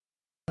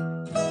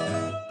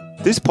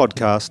This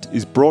podcast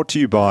is brought to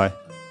you by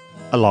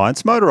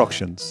Alliance Motor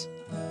Auctions.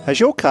 Has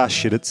your car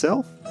shit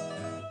itself?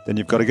 Then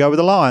you've got to go with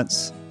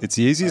Alliance. It's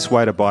the easiest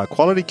way to buy a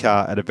quality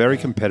car at a very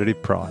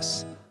competitive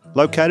price.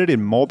 Located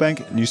in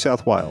Moorebank, New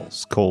South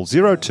Wales. Call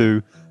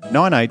 02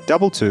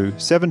 9822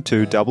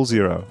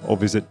 7200 or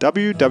visit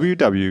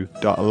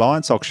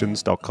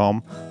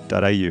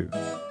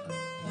www.allianceauctions.com.au.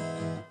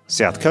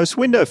 South Coast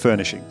Window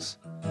Furnishings.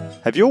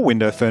 Have your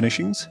window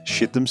furnishings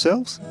shit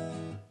themselves?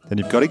 Then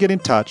you've got to get in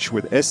touch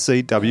with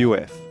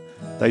SCWF.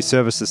 They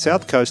service the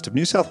south coast of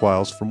New South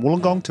Wales from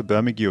Wollongong to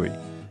Bermagui.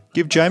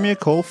 Give Jamie a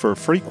call for a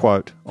free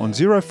quote on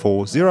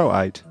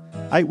 0408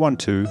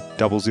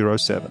 812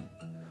 007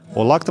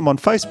 or like them on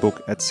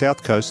Facebook at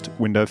South Coast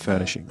Window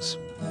Furnishings.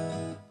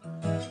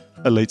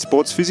 Elite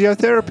Sports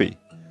Physiotherapy.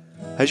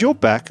 Has your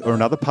back or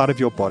another part of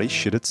your body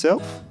shit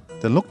itself?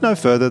 Then look no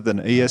further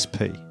than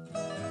ESP.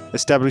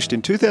 Established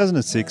in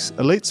 2006,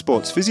 Elite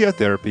Sports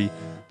Physiotherapy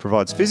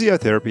provides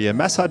physiotherapy and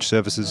massage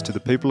services to the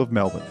people of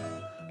Melbourne.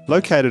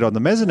 Located on the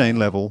mezzanine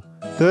level,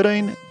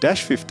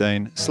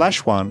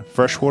 13-15/1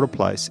 Freshwater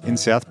Place in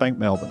Southbank,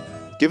 Melbourne.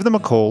 Give them a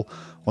call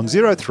on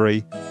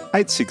 03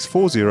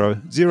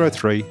 8640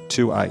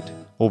 0328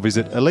 or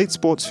visit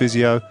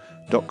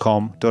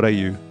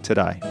elitesportsphysio.com.au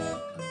today.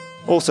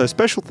 Also,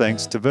 special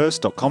thanks to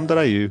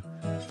verse.com.au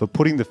for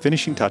putting the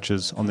finishing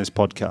touches on this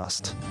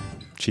podcast.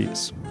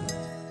 Cheers.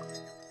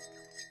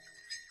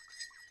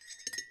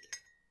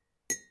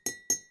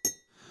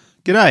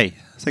 G'day.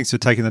 Thanks for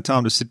taking the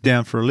time to sit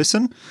down for a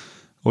listen.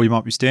 Or you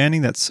might be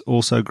standing. That's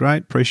also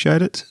great.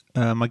 Appreciate it.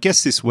 My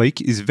guest this week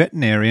is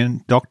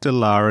veterinarian Dr.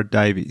 Lara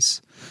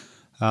Davies.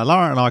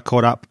 Lara and I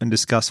caught up and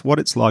discussed what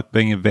it's like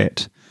being a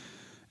vet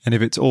and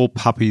if it's all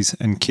puppies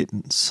and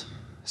kittens.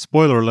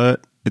 Spoiler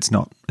alert, it's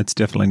not. It's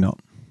definitely not.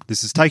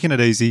 This is Taking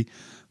It Easy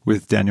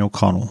with Daniel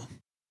Connell.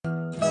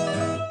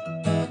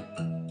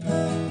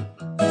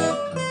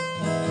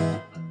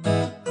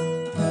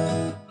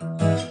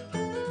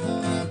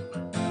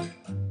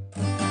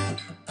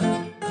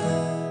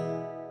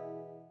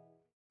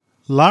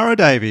 Lara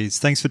Davies,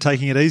 thanks for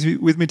taking it easy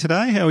with me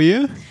today. How are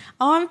you?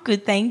 Oh, I'm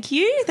good, thank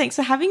you. Thanks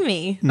for having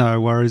me.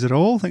 No worries at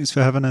all. Thanks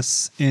for having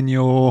us in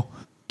your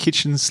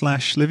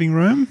kitchen/living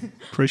room.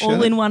 Appreciate it.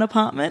 All in one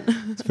apartment.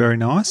 It's very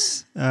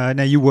nice.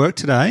 Now, you work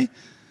today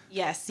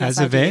Yes, as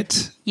a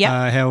vet.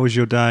 Yeah. How was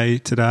your day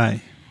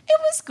today?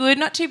 It was good,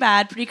 not too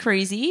bad, pretty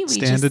cruisy.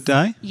 Standard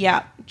day?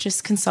 Yeah,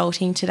 just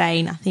consulting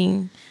today,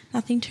 nothing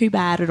too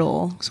bad at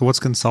all. So what's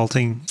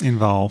consulting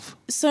involve?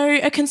 So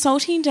a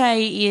consulting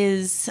day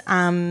is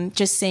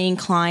just seeing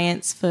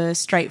clients for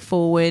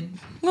straightforward,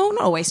 well,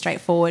 not always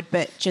straightforward,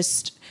 but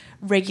just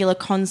regular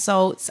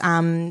consults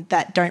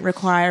that don't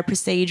require a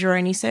procedure or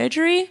any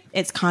surgery.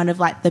 It's kind of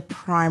like the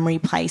primary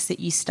place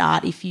that you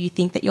start if you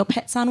think that your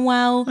pet's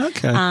unwell.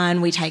 Okay.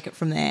 And we take it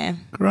from there.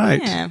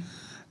 Great. Yeah.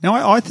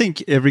 Now, I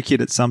think every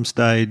kid at some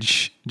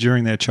stage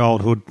during their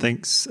childhood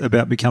thinks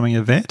about becoming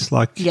a vet.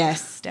 Like,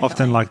 Yes, definitely.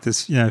 often like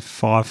this,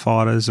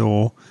 firefighters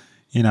or,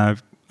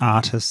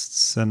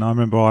 artists. And I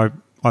remember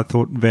I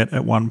thought vet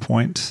at one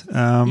point.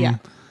 Yeah.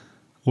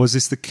 Was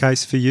this the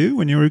case for you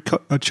when you were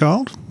a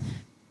child?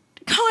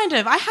 Kind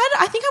of. I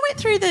think I went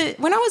through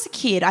when I was a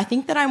kid, I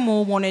think that I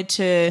went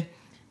through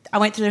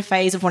the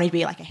phase of wanting to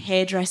be like a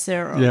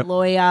hairdresser or a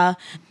lawyer,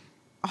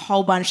 a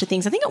whole bunch of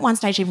things. I think at one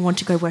stage I even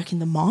wanted to go work in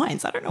the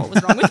mines. I don't know what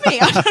was wrong with me.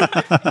 I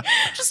don't know.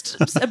 Just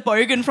a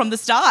bogan from the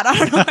start. I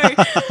don't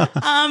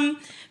know.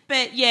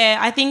 But yeah,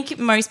 I think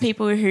most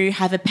people who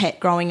have a pet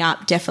growing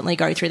up definitely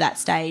go through that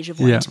stage of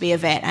wanting to be a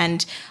vet.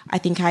 And I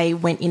think I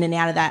went in and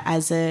out of that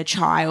as a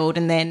child.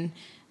 And then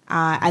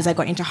as I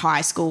got into high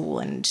school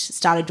and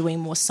started doing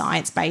more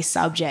science-based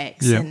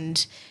subjects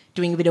and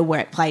doing a bit of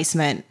work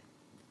placement,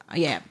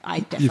 I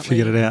definitely... You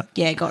figured it out.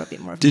 Yeah, got a bit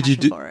more of a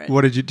passion for it.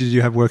 Did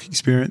you have work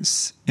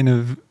experience in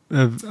a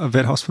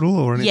vet hospital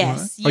or anything like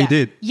that? Yes. Oh, you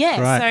did? Yeah.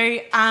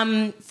 Great.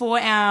 So for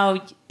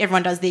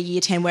everyone does their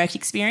year 10 work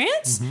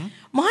experience. Mm-hmm.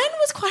 Mine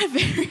was quite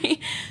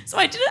so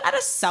I did it at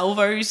a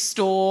salvo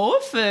store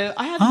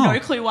I have no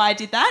clue why I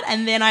did that.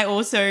 And then I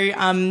also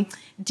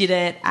did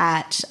it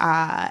at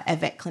a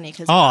vet clinic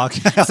as well. Oh,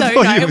 okay. So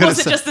no, it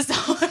wasn't just the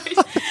salvos.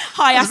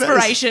 High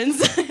aspirations.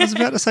 I was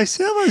about to say,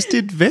 Salvos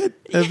did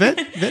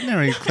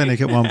veterinary clinic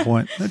at one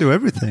point. They do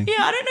everything. Yeah,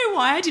 I don't know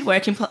why I did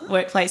work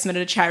placement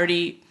at a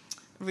charity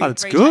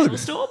that's retail good.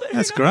 store. But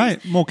that's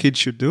great. More kids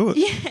should do it.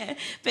 Yeah.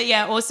 But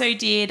yeah, also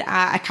did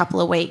a couple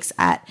of weeks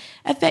at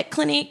a vet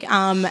clinic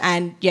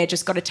and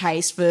just got a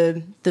taste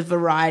for the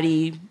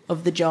variety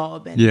of the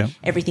job and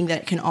everything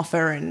that it can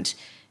offer. And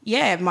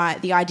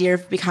the idea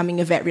of becoming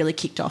a vet really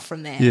kicked off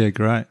from there. Yeah,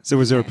 great. So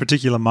was there a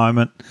particular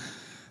moment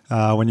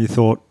when you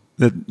thought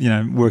that,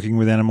 working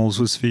with animals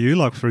was for you?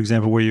 Like, for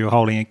example, were you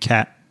holding a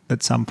cat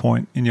at some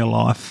point in your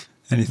life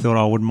and you thought,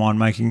 I wouldn't mind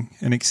making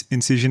an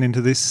incision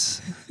into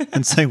this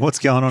and seeing what's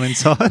going on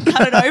inside?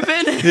 Cut it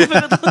open.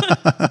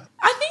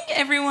 I think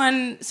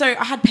everyone... So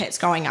I had pets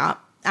growing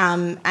up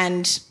and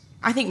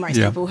I think most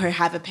people who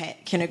have a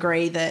pet can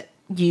agree that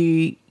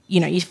you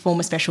form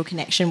a special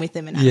connection with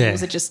them and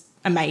animals are just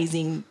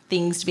amazing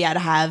things to be able to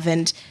have.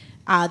 And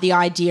the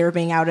idea of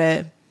being able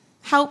to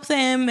help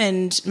them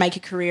and make a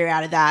career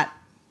out of that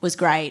was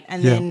great.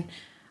 And then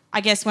I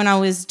guess when I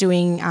was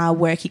doing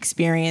work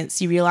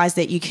experience, you realise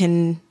that you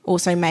can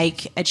also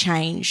make a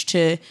change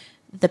to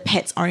the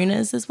pets'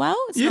 owners as well.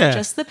 It's not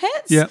just the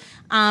pets. Yeah.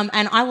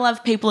 And I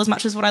love people as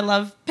much as what I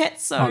love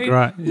pets. So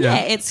great.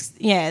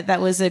 Yeah.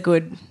 that was a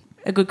good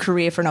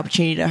career for an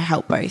opportunity to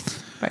help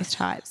both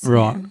types.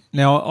 Right. Yeah.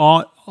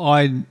 Now,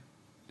 I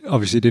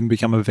obviously didn't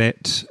become a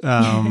vet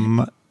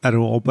at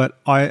all, but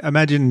I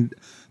imagine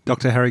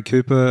Dr. Harry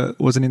Cooper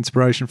was an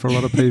inspiration for a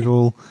lot of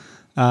people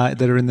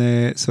that are in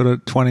their sort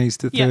of 20s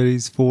to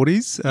 30s,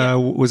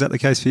 40s. Was that the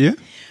case for you?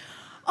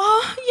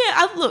 Oh,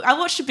 yeah. I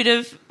watched a bit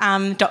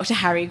of Dr.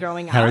 Harry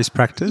growing up. Harry's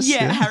Practice?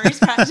 Yeah, Harry's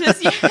Practice,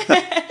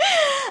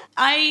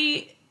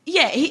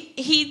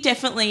 he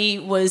definitely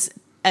was,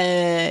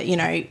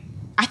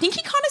 I think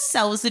he kind of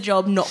sells the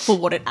job not for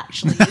what it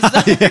actually is.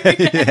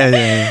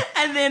 Yeah.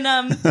 And then,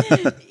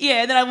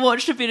 then I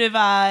watched a bit of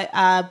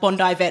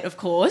Bondi Vet, of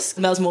course.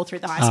 That was more through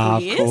the high school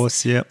years. Of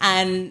course, yeah.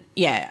 And,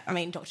 I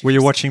mean, Dr. Were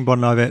you watching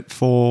Bondi Vet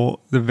for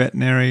the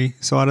veterinary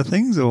side of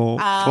things or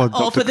for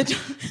Dr. For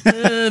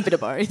the bit of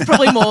both.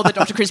 Probably more the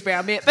Dr. Chris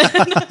Brown bit. But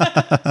but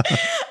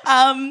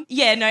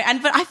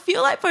I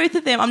feel like both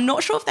of them, I'm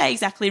not sure if they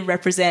exactly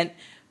represent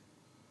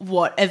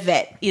what a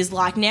vet is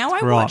like now.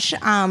 I watch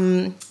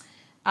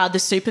the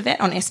Super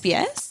Vet on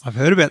SBS. I've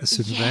heard about the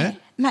Super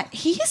Vet. Mate,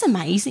 he is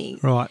amazing.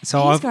 Right.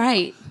 So he's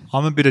great.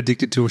 I'm a bit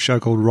addicted to a show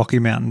called Rocky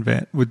Mountain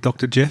Vet with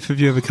Dr. Jeff. Have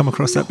you ever come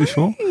across that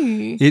before?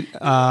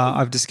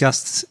 I've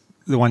discussed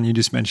the one you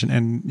just mentioned,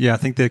 and I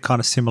think they're kind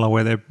of similar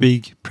where they're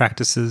big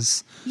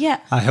practices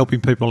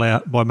helping people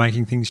out by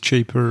making things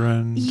cheaper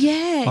and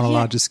on a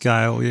larger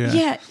scale.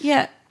 Yeah,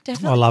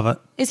 definitely. I love it.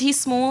 Is he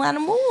small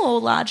animal or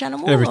large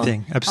animal?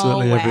 Everything.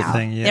 Absolutely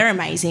everything, yeah. They're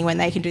amazing when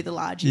they can do the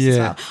larges as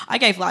well. I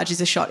gave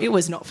larges a shot. It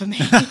was not for me.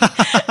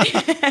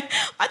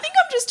 I think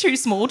I'm just too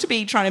small to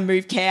be trying to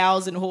move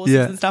cows and horses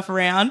and stuff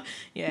around.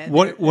 Yeah.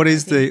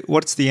 What's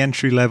the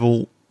entry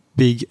level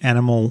big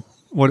animal?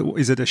 What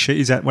is it? A sheep?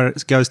 Is that where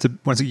it goes to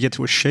once you get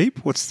to a sheep?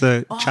 What's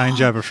the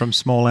changeover from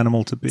small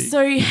animal to big?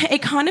 So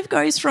it kind of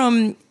goes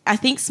from, I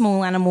think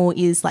small animal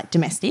is like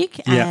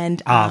domestic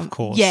and of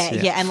course,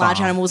 and large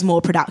animal is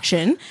more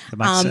production. That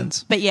makes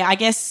sense. But I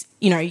guess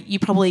you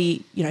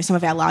probably some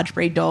of our large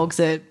breed dogs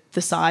are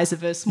the size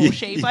of a small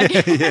sheep, I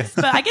guess.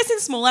 But I guess in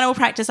small animal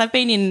practice, I've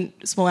been in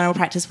small animal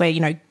practice where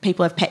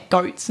people have pet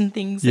goats and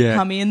things that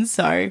come in.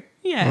 So.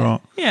 Yeah.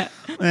 Right. Yeah.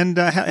 And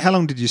how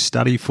long did you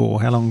study for?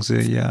 How long's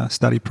the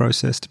study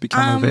process to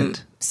become a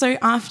vet? So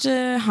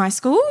after high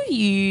school,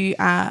 it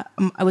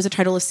was a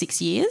total of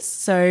 6 years.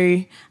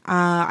 So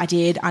I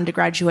did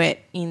undergraduate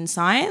in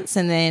science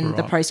and then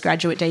the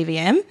postgraduate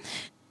DVM.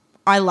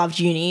 I loved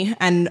uni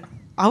and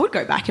I would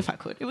go back if I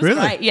could. It was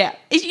great. Yeah.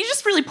 You're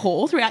just really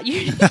poor throughout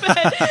uni.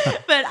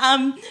 But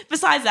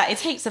besides that,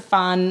 it's heaps of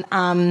fun.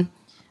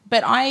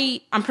 But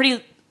I'm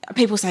pretty...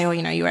 People say,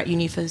 you were at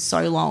uni for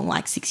so long,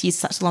 like 6 years,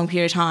 such a long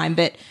period of time.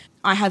 But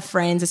I have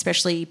friends,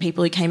 especially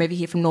people who came over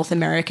here from North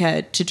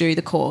America to do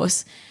the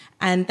course,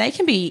 and they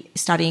can be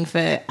studying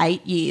for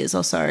 8 years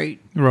or so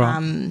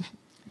to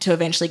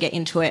eventually get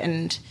into it.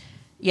 And,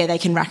 they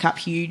can rack up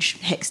huge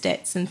HECS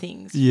debts and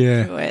things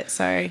through it.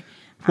 So,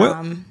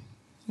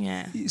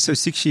 So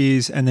 6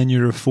 years and then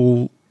you're a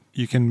full...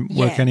 You can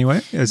work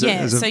anywhere?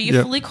 So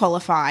you're fully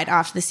qualified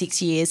after the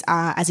 6 years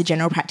as a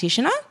general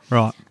practitioner.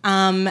 Right.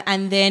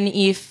 And then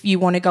if you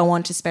want to go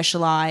on to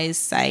specialise,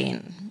 say,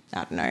 in,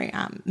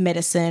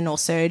 medicine or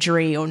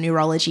surgery or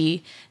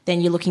neurology,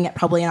 then you're looking at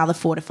probably another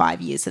 4 to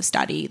 5 years of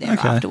study there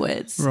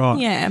afterwards. Right.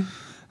 Yeah.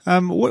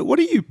 What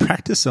do you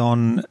practice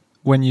on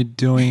when you're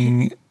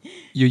doing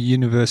your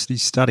university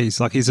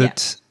studies? Like, is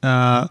it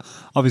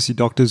obviously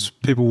doctors,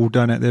 people will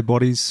donate their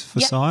bodies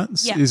for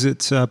science? Yep. Is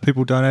it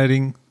people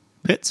donating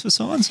pets for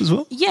science as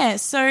well? Yeah,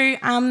 so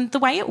the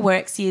way it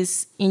works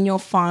is in your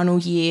final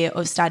year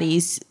of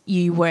studies,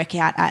 you work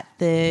out at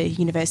the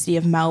University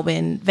of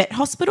Melbourne Vet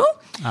Hospital.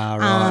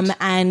 Right.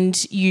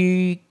 And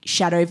you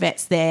shadow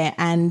vets there,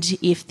 and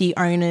if the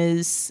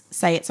owners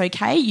say it's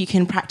okay, you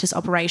can practice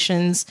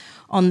operations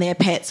on their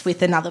pets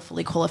with another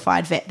fully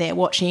qualified vet there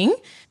watching.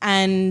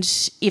 And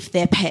if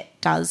their pet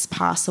does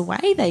pass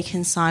away, they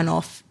can sign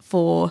off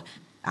for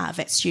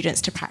vet students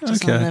to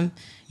practice on them.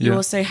 You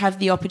also have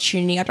the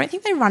opportunity, I don't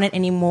think they run it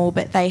anymore,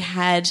 but they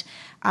had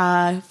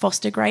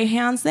foster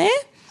greyhounds there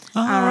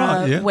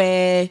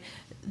where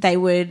they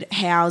would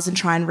house and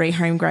try and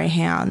rehome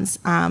greyhounds.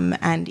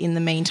 And in the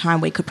meantime,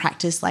 we could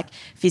practice like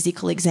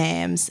physical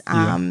exams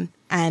and,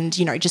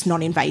 just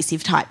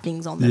non-invasive type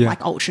things on them, like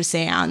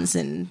ultrasounds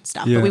and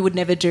stuff. But we would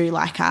never do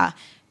like a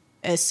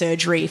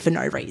surgery for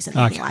no reason,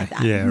 anything like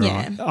that. Yeah,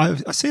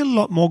 right. I see a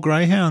lot more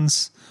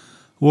greyhounds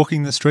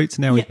walking the streets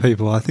now with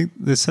people. I think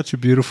they're such a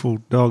beautiful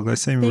dog. They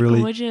seem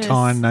really gorgeous,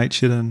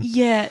 kind-natured. And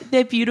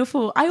they're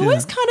beautiful. I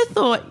always kind of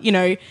thought,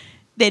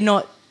 they're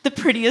not the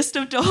prettiest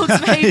of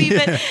dogs, maybe,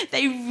 but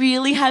they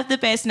really have the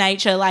best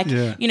nature. Like,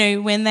 you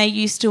know, when they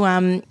used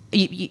to,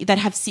 they'd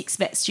have 6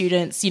 vet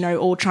students, you know,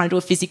 all trying to do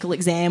a physical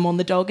exam on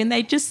the dog, and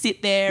they'd just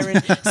sit there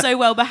and so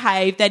well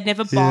behaved. They'd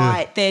never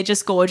bite. They're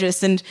just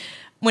gorgeous. And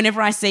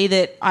whenever I see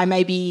that I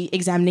may be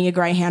examining a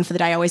greyhound for the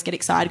day, I always get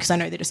excited because I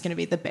know they're just going to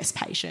be the best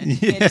patient.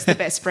 They're just the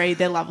best breed.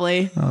 They're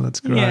lovely. Oh, that's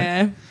great.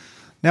 Yeah.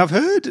 Now, I've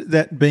heard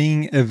that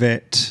being a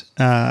vet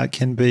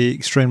can be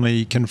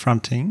extremely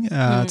confronting.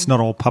 It's not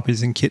all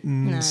puppies and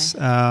kittens.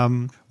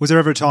 No. Was there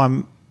ever a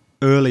time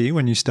early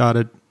when you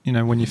started, you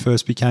know, when you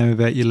first became a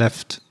vet, you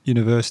left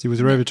university, was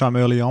there ever a time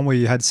early on where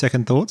you had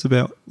second thoughts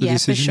about the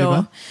decision you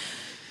made?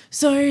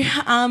 So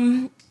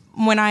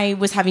when I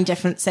was having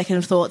different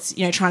second thoughts,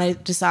 you know, trying to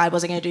decide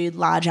was I going to do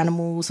large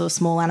animals or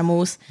small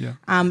animals,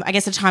 I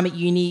guess at the time at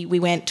uni we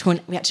had to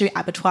do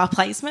abattoir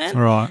placement.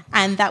 Right.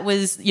 And that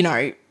was, you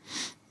know,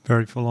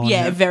 very full on.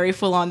 Yeah, very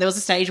full on. There was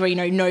a stage where, you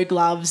know, no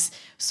gloves,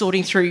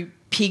 sorting through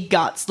pig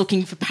guts,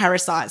 looking for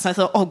parasites. And I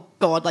thought, oh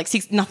God, like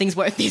nothing's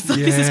worth this. Like,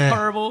 this is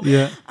horrible.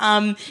 Yeah.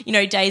 You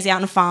know, days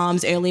out in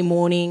farms, early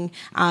morning,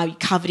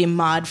 covered in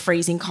mud,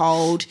 freezing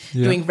cold,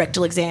 doing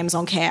rectal exams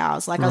on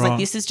cows. Like I was like,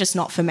 this is just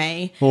not for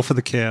me. All for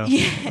the cow.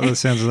 By the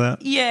sounds of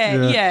that.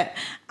 Yeah.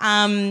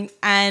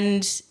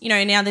 And, you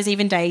know, now there's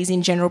even days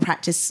in general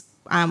practice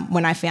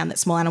when I found that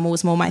small animal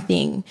was more my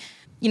thing.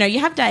 You know,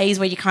 you have days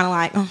where you're kind of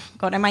like, oh,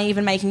 God, am I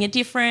even making a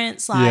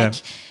difference? Like,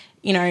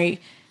 you know,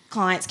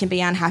 clients can be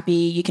unhappy.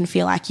 You can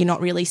feel like you're not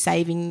really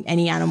saving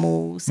any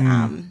animals. You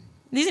know,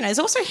 there's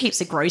also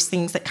heaps of gross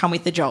things that come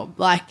with the job.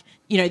 Like,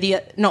 you know,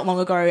 not long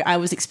ago I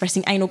was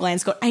expressing anal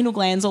glands, got anal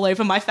glands all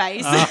over my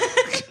face.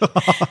 Oh,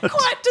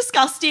 Quite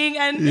disgusting.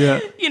 And,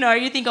 you know,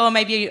 you think, oh,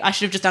 maybe I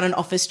should have just done an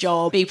office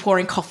job, be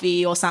pouring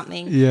coffee or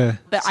something. Yeah.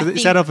 But so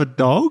is that off a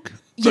dog?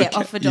 Yeah,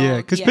 off a dog. Yeah,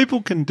 because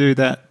people can do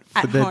that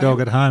for their dog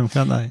at home,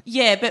 can't they?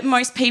 Yeah, but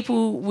most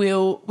people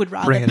would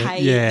rather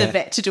pay the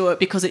vet to do it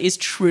because it is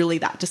truly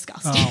that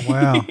disgusting. Oh,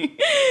 wow.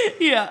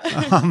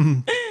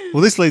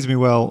 Well, this leads me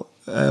well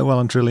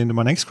and truly into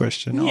my next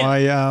question.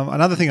 Yeah.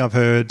 Another thing I've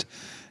heard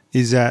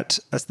is that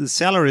the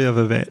salary of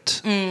a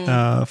vet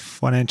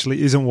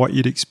financially isn't what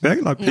you'd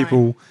expect. Like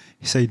people,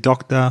 you see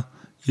doctor,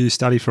 you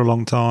study for a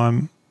long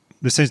time.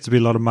 There seems to be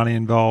a lot of money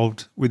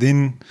involved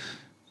within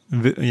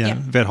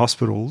vet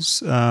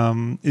hospitals.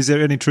 Is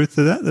there any truth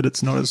to that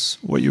it's not as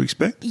what you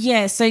expect?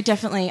 Yeah, so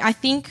definitely. I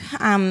think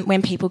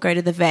when people go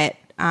to the vet,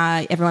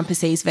 everyone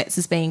perceives vets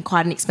as being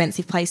quite an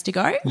expensive place to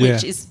go,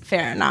 which is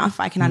fair enough.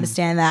 I can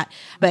understand that.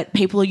 But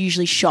people are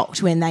usually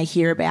shocked when they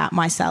hear about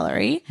my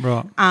salary.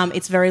 Right.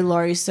 It's very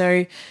low.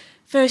 So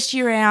first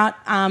year out,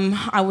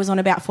 I was on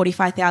about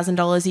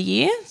 $45,000 a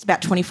year. It's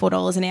about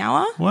 $24 an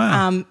hour.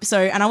 Wow.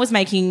 And I was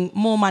making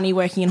more money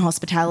working in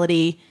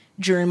hospitality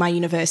during my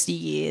university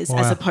years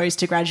as opposed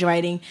to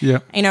graduating. Yeah.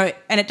 You know,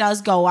 and it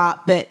does go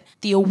up, but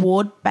the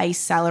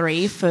award-based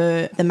salary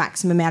for the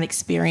maximum amount of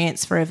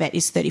experience for a vet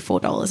is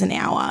 $34 an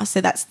hour. So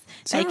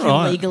they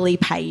can legally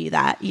pay you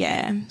that.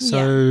 Yeah.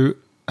 So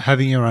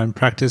having your own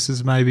practice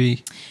is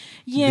maybe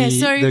is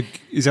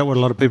that what a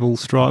lot of people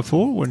strive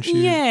for?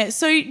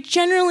 So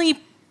generally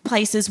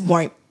places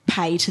won't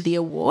pay to the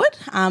award.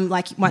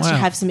 Like once you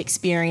have some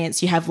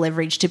experience, you have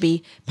leverage to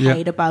be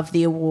paid above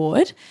the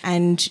award.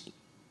 And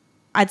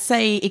I'd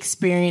say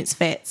experienced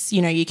vets,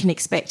 you know, you can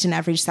expect an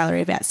average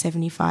salary of about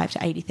 $75,000 to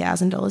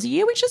 $80,000 a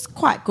year, which is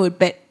quite good,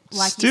 but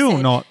like still you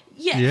said, not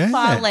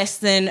far less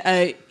than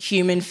a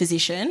human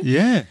physician.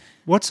 Yeah.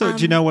 Do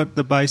you know what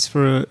the base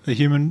for a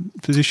human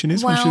physician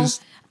is? Well,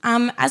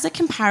 as a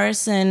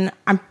comparison,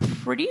 I'm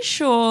pretty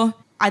sure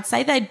I'd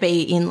say they'd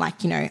be in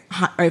like, you know,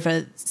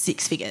 over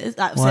 6 figures.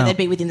 So they'd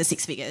be within the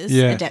 6 figures.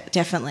 Yeah.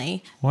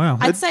 Definitely. Wow.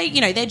 I'd say,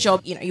 you know, their job,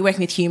 you know, you're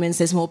working with humans,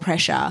 there's more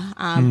pressure.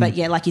 But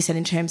yeah, like you said,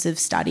 in terms of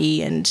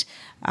study and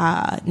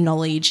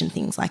knowledge and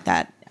things like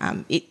that,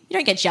 you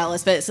don't get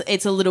jealous, but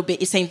it's a little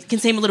bit, can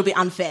seem a little bit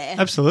unfair.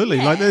 Absolutely.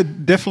 Yeah. Like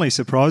that definitely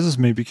surprises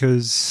me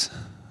because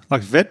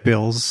like vet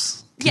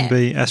bills can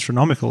be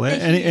astronomical.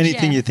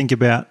 Anything you think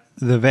about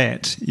the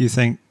vet, you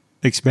think,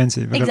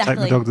 expensive. I've got to take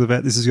my dog to the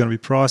vet. This is going to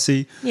be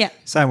pricey. Yeah.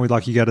 Same with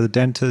like you go to the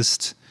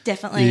dentist.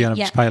 Definitely. You're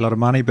going to pay a lot of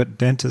money, but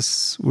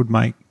dentists would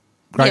make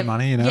great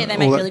money. You know. Yeah, they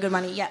make really good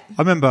money. Yeah.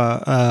 I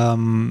remember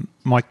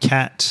my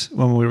cat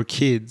when we were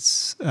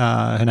kids.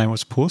 Her name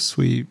was Puss.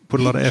 We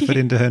put a lot of effort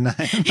into her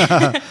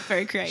name.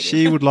 Very creative.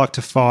 She would like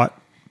to fight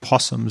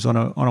possums on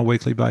a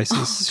weekly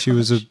basis. She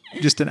was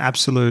just an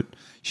absolute.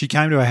 She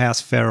came to our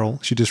house feral.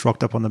 She just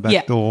rocked up on the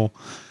back door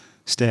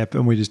step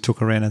and we just took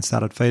her in and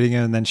started feeding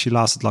her, and then she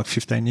lasted like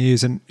 15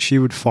 years and she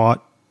would fight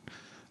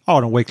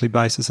on a weekly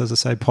basis. As I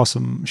say,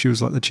 possum, she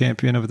was like the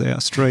champion of our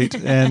street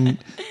and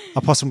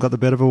a possum got the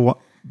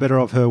better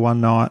of her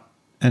one night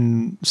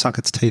and sunk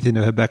its teeth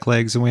into her back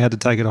legs and we had to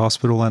take her to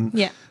hospital, and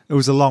it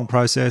was a long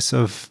process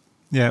of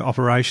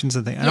operations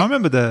and things. And I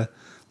remember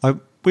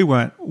we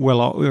weren't a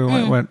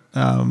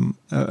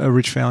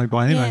rich family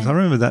by any means. I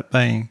remember that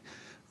being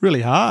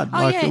really hard.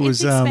 Oh, yeah,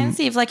 it's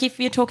expensive. Like, if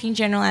you're talking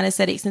general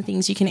anaesthetics and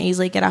things, you can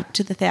easily get up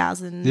to the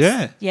thousands.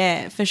 Yeah.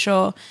 Yeah, for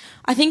sure.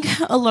 I think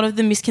a lot of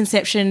the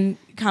misconception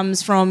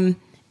comes from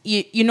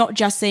you're not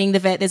just seeing the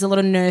vet. There's a lot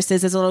of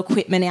nurses. There's a lot of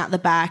equipment out the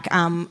back,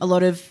 a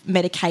lot of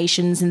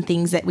medications and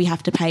things that we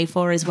have to pay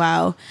for as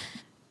well.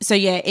 So,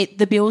 yeah,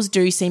 the bills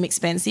do seem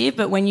expensive,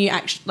 but when you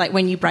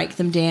when you break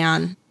them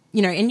down,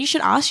 you know, and you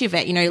should ask your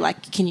vet, you know,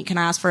 like, can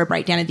I ask for a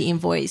breakdown of the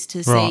invoice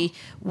to see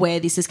where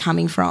this is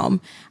coming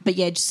from? But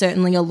yeah,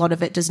 certainly a lot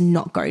of it does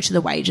not go to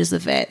the wages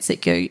of vets. It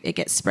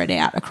gets spread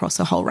out across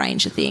a whole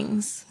range of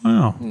things.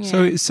 Wow.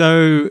 Yeah.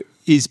 So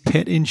is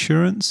pet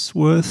insurance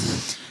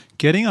worth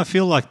getting? I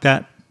feel like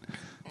that.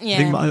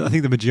 Yeah. I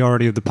think the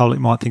majority of the public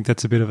might think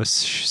that's a bit of a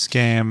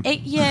scam.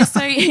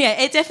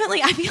 It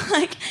definitely, I feel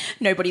like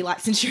nobody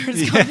likes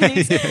insurance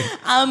companies. Yeah.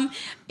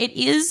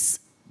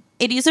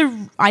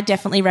 I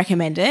definitely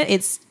recommend it.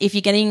 It's if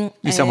you're getting...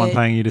 Is someone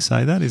paying you to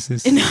say that? Is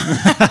this...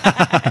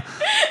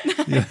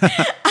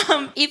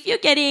 If you're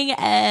getting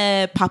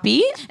a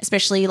puppy,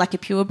 especially like a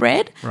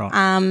purebred,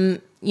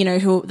 you know,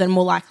 who they're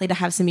more likely to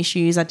have some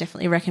issues, I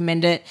definitely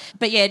recommend it.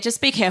 But yeah,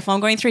 just be careful.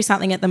 I'm going through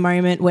something at the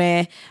moment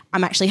where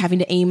I'm actually having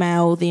to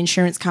email the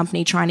insurance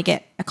company trying to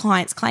get a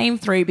client's claim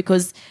through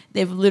because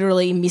they've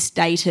literally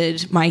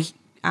misdated my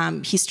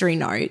history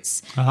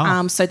notes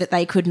so that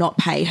they could not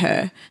pay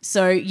her.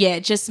 So yeah,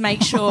 just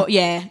make sure.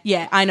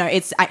 Yeah, I know,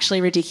 it's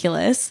actually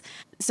ridiculous.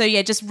 So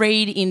yeah, just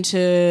read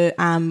into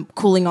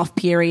cooling off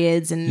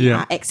periods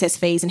and excess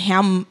fees and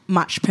how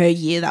much per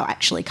year they'll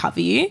actually cover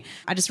you.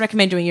 I just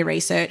recommend doing your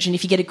research, and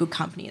if you get a good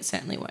company, it's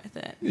certainly worth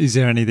it. Is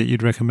there any that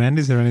you'd recommend?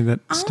 Is there any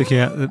that stick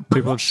out that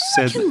people have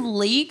said? I can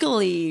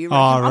legally.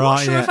 I'm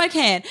not sure if I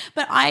can,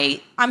 but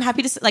I'm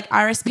happy to like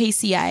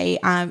RSPCA.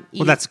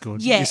 Well, that's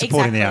good. Yeah, you're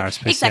supporting the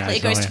RSPCA. Exactly,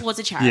 it goes towards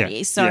a charity.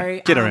 Yeah. So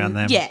get around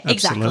them. Yeah,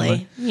 absolutely.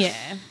 Exactly.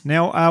 Yeah.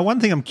 Now,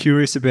 one thing I'm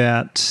curious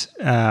about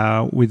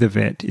with a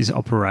vet is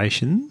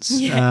operations.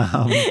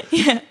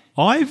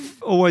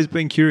 I've always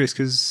been curious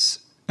because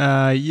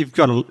you've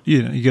got to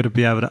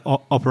be able to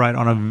operate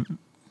on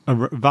a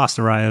vast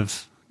array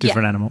of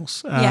different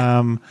animals.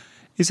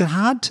 Is it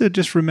hard to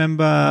just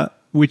remember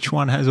which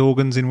one has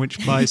organs in which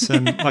place?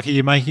 And like, do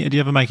you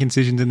ever make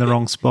incisions in the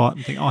wrong spot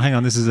and think, oh, hang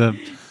on, this is a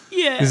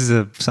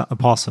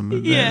possum.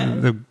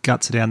 The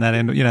guts are down that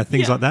end. You know,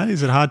 things like that.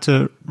 Is it hard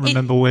to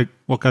remember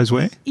what goes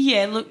where?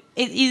 Yeah, look,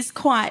 it is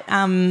quite.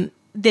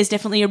 There's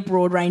definitely a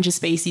broad range of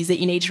species that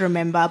you need to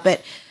remember,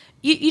 but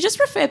you just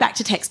refer back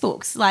to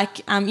textbooks.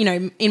 Like, you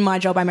know, in my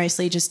job, I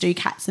mostly just do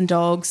cats and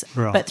dogs,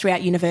 but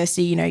throughout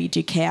university, you know, you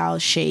do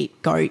cows,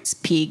 sheep, goats,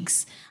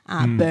 pigs,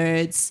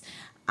 birds,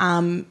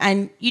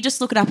 and you just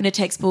look it up in a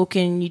textbook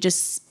and you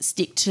just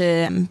stick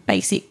to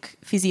basic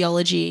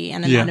physiology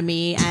and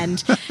anatomy.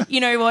 And you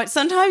know what?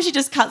 Sometimes you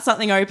just cut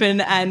something open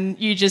and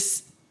you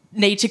just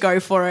need to go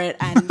for it.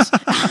 And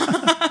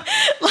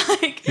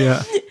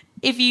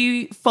if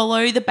you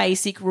follow the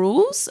basic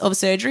rules of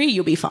surgery,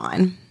 you'll be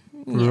fine.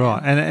 Yeah.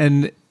 Right.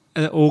 And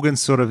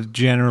organs sort of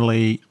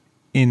generally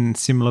in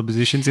similar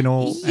positions in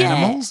all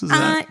animals?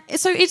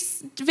 So it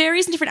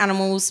varies in different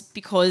animals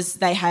because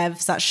they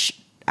have such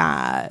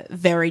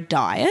varied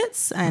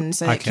diets, and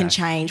so it can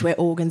change where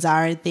organs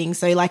are and things.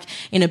 So like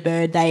in a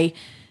bird, they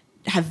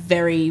have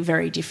very,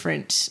 very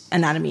different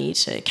anatomy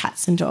to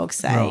cats and dogs,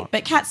 say. Right.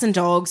 But cats and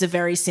dogs are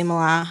very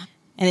similar.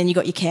 And then you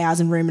got your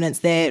cows and ruminants,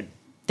 they're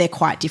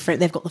quite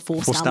different. They've got the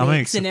four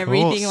stomachs and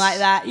everything like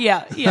that.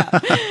 Yeah.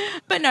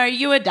 But no,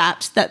 you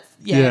adapt. That's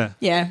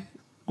yeah.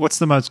 What's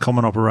the most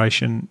common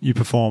operation you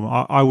perform?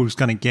 I was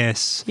going to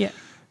guess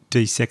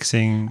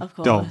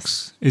desexing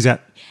dogs. Is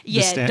that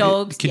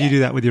dogs? Can you do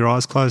that with your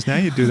eyes closed now?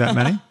 You do that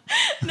many?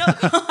 Not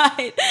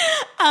quite.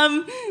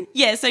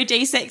 So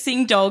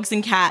desexing dogs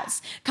and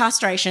cats,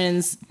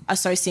 castrations are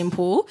so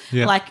simple.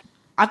 Yeah. Like,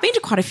 I've been to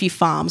quite a few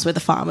farms where the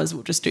farmers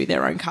will just do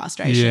their own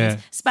castrations. Yeah.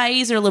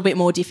 Spays are a little bit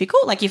more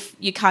difficult. Like if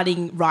you're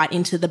cutting right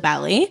into the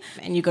belly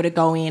and you've got to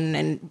go in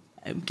and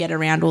get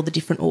around all the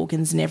different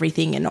organs and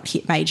everything and not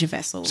hit major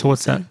vessels. So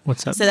what's that?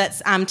 So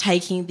that's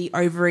taking the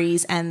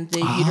ovaries and the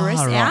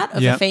uterus out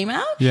of a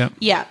female. Yeah.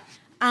 Yeah.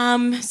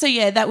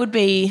 That would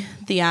be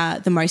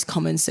the most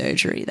common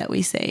surgery that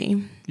we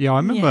see. Yeah, I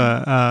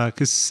remember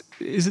because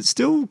is it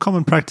still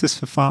common practice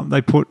for farm?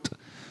 They put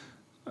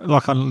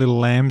like on little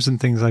lambs and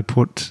things. They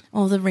put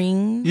the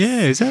rings.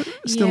 Yeah, is that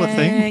still a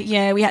thing?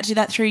 Yeah, we had to do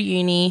that through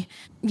uni.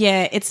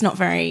 Yeah, it's not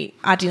very.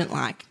 I didn't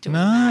like doing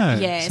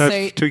that. Yeah,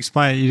 so to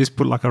explain it, you just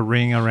put like a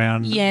ring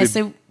around.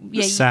 the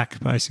sack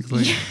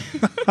basically.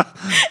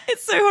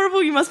 It's so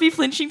horrible. You must be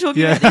flinching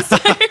talking about this.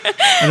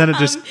 And then it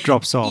just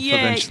drops off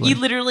eventually. You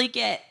literally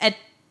get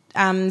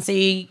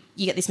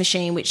you get this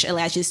machine which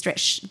allows you to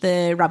stretch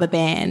the rubber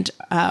band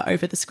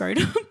over the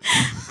scrotum.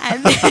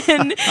 And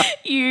then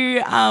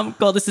you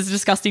this is a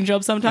disgusting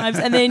job sometimes.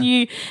 And then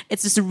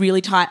it's just a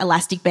really tight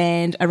elastic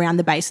band around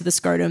the base of the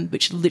scrotum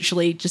which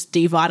literally just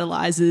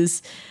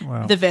devitalizes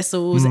the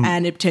vessels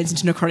and it turns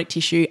into necrotic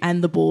tissue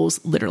and the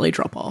balls literally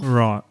drop off.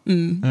 Right.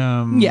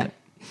 Yeah.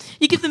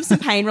 You give them some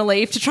pain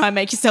relief to try and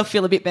make yourself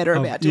feel a bit better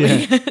about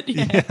doing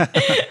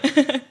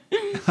it.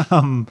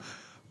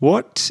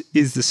 What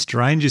is the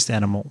strangest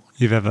animal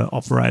you've ever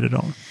operated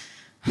on?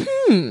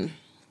 Do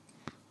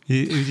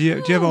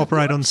you ever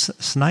operate on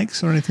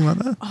snakes or anything like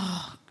that?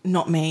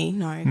 Not me,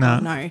 no. No.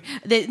 No.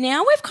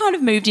 Now we've kind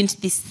of moved into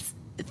this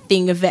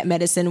thing of vet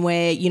medicine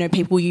where,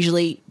 people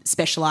usually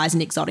specialise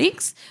in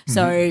exotics.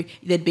 So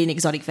there'd be an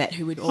exotic vet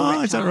who would all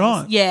reptiles. Is that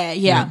right?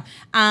 Yeah.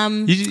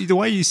 The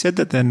way you said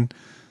that then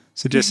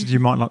suggested you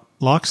might not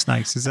like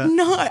snakes. Is that?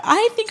 No,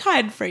 I think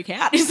I'd freak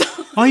out.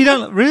 Oh, you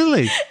don't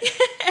really? Yeah.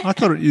 I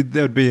thought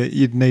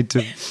you'd need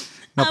to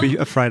not be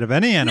afraid of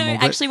any animal. No,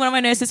 actually, one of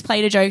my nurses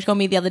played a joke on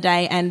me the other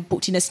day and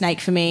booked in a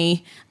snake for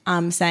me,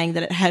 saying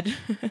that it had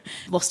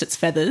lost its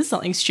feathers,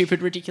 something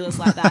stupid, ridiculous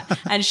like that.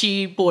 And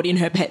she bought in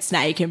her pet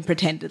snake and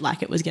pretended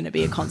like it was going to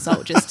be a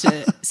consult just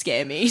to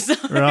scare me. So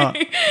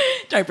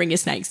don't bring your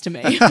snakes to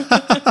me.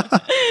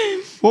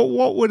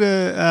 What would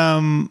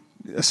a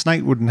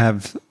snake wouldn't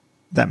have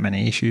that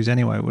many issues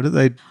anyway, would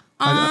it?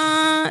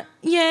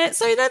 Yeah,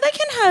 so they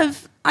can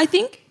have, I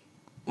think.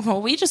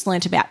 Well, we just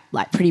learnt about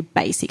pretty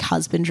basic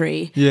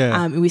husbandry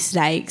with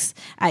snakes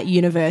at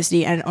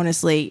university, and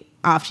honestly,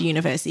 after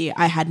university,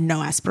 I had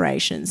no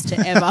aspirations to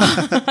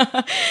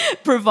ever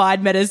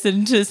provide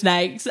medicine to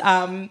snakes.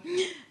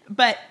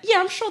 But yeah,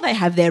 I'm sure they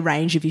have their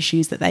range of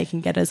issues that they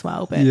can get as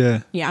well. But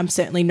yeah, I'm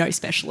certainly no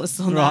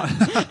specialist on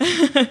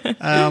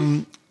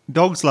that.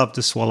 Dogs love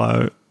to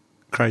swallow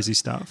crazy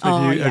stuff.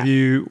 Have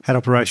you had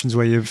operations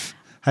where you've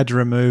had to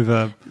remove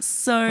a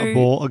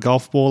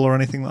golf ball or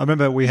anything? I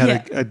remember we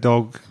had a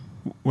dog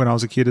when I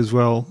was a kid as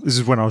well. This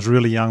is when I was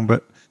really young,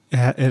 but it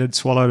had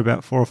swallowed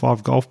about 4 or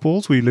 5 golf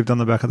balls. We lived on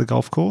the back of the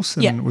golf course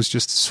and was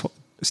just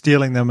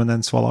stealing them and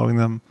then swallowing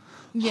them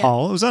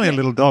whole. It was only a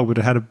little dog, but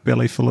it had a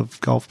belly full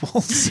of golf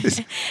balls.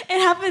 It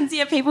happens.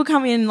 Yeah, people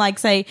come in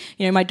say,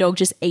 my dog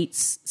just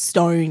eats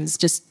stones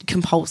just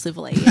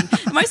compulsively.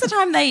 And most of the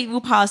time they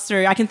will pass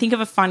through. I can think of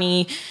a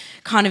funny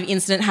kind of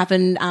incident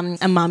happened.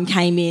 A mum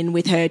came in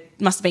with her,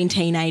 must have been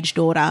teenage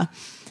daughter,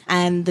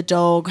 and the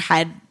dog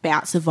had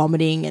bouts of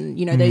vomiting and,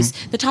 those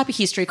the type of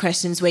history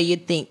questions where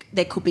you'd think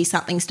there could be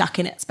something stuck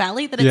in its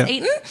belly that it's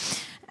eaten.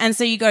 And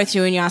so you go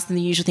through and you ask them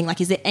the usual thing,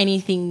 is there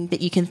anything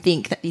that you can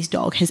think that this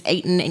dog has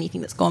eaten,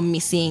 anything that's gone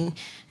missing?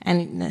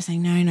 And they're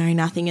saying, no,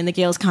 nothing. And the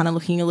girl's kind of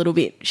looking a little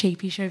bit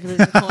sheepish over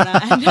the corner.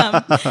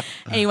 And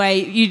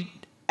anyway,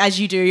 as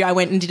you do, I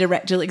went and did a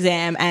rectal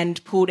exam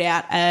and pulled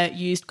out a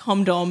used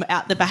condom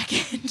out the back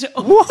end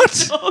of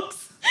the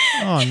dogs.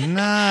 Oh,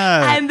 no.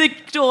 And the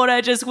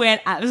daughter just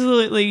went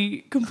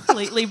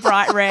completely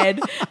bright red.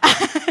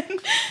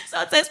 And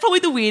so that's probably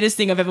the weirdest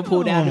thing I've ever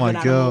pulled out of an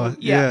animal. Oh, my God.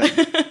 Yeah.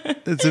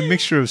 It's a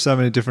mixture of so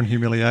many different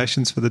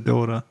humiliations for the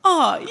daughter.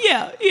 Oh,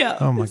 yeah.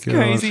 Oh, my it's God.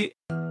 Crazy.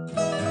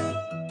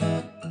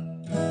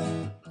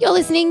 You're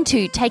listening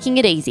to Taking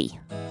It Easy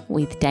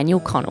with Daniel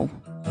Connell.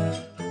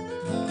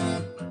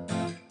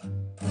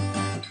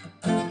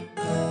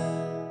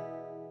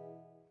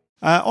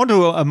 On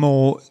to a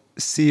more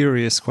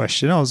serious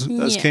question. I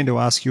was keen to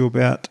ask you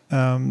about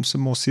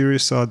some more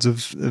serious sides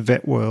of the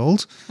vet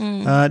world.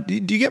 Do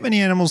you get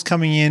many animals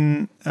coming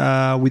in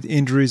with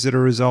injuries that are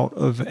a result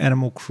of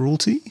animal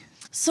cruelty?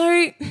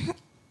 So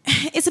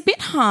it's a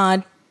bit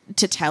hard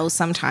to tell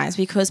sometimes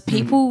because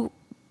people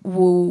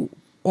will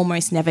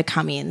almost never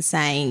come in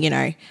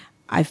saying,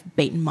 I've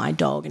beaten my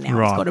dog and now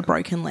it's got a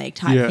broken leg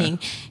type thing.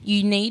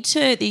 You need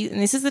to,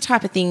 and this is the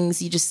type of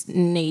things you just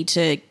need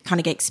to kind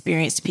of get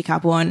experience to pick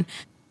up on.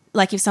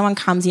 Like if someone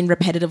comes in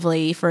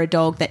repetitively for a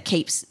dog that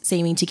keeps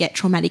seeming to get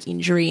traumatic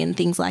injury and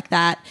things like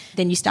that,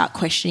 then you start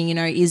questioning,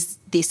 is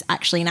this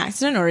actually an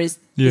accident or is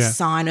this a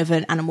sign of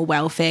an animal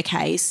welfare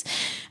case?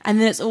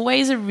 And then it's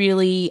always a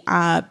really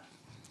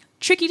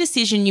tricky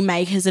decision you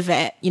make as a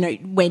vet,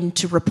 when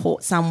to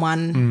report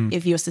someone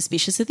if you're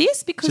suspicious of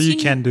this. Because so you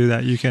can do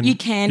that. You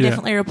can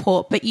definitely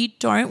report, but you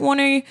don't want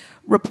to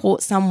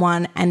report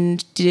someone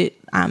and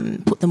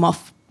put them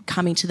off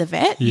coming to the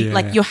vet.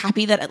 You're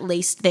happy that at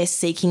least they're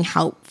seeking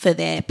help for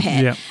their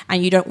pet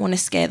and you don't want to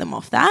scare them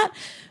off that.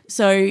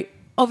 So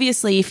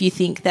obviously if you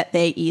think that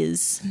there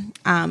is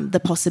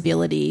the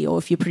possibility or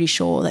if you're pretty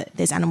sure that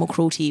there's animal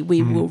cruelty,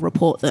 we will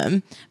report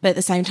them. But at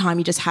the same time,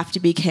 you just have to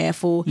be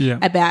careful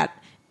about,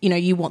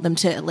 you want them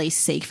to at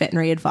least seek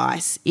veterinary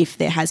advice if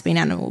there has been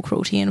animal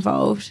cruelty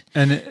involved.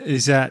 And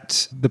is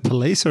that the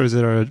police or is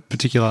there a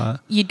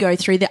particular... You'd go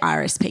through the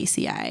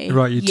RSPCA.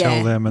 Right, you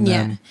tell them and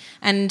then...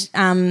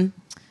 And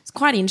it's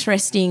quite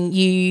interesting.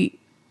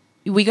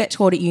 We get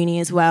taught at uni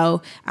as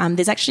well.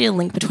 There's actually a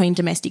link between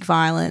domestic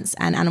violence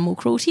and animal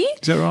cruelty.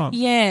 Is that right?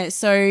 Yeah.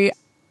 So,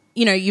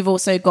 you've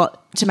also got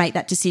to make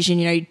that decision,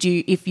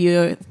 if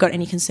you've got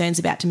any concerns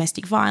about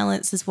domestic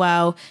violence as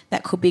well,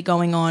 that could be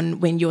going on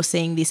when you're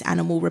seeing this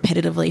animal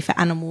repetitively for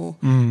animal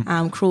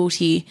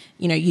cruelty,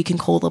 you can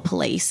call the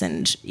police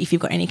and if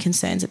you've got any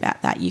concerns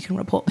about that, you can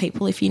report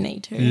people if you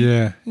need to.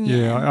 Yeah.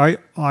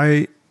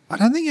 I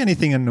don't think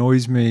anything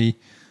annoys me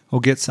or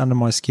gets under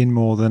my skin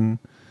more than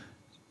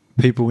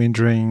people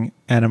injuring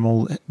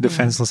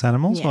defenceless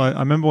animals. Yeah. I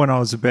remember when I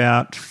was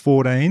about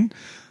 14,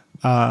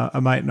 a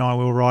mate and I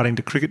were riding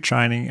to cricket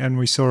training, and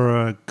we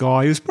saw a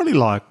guy. He was probably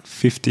like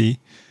 50,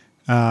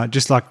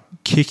 just like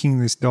kicking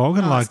this dog,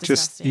 and like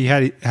just he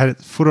had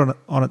its foot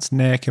on its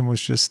neck and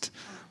was just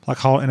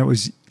like, and it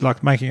was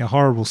like making a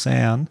horrible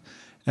sound.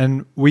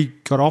 And we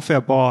got off our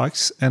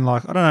bikes and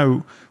like, I don't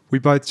know, we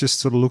both just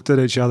sort of looked at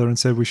each other and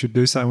said we should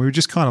do something. We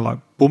just kind of like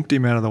bumped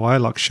him out of the way,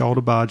 like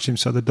shoulder barged him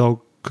so the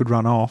dog could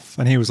run off.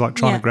 And he was like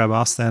trying to grab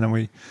us then, and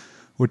we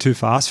were too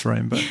fast for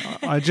him. But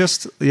I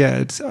just,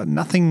 it's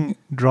nothing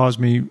drives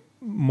me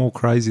more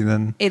crazy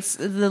than... It's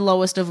the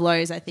lowest of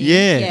lows, I think.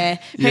 Yeah.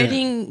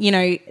 Hurting,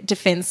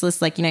 defenseless,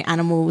 like,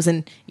 animals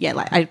and,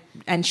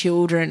 and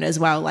children as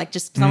well. Like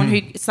just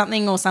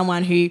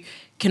someone who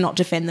cannot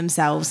defend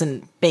themselves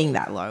and being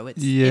that low.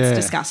 It's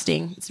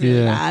disgusting. It's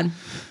really bad.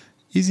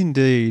 Is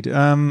indeed.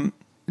 Now,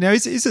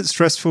 is it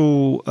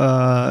stressful?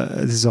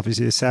 This is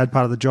obviously a sad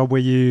part of the job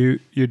where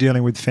you're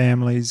dealing with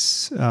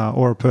families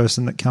or a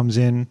person that comes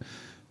in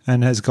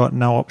and has got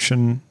no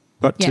option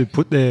but to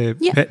put their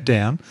pet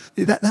down.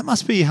 That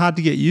must be hard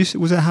to get used to.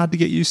 Was it hard to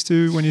get used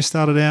to when you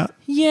started out?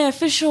 Yeah,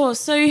 for sure.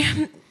 So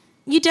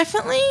you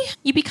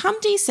become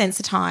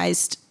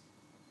desensitized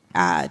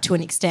to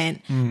an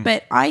extent,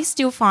 but I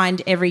still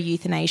find every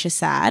euthanasia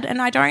sad,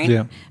 and I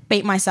don't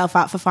beat myself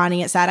up for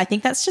finding it sad. I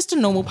think that's just a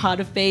normal part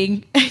of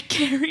being a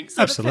caring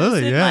sort of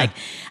person. Yeah.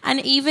 And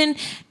even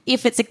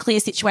if it's a clear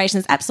situation,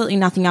 there's absolutely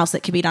nothing else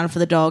that can be done for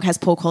the dog, has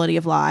poor quality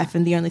of life,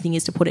 and the only thing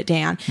is to put it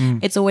down.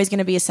 It's always going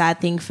to be a sad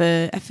thing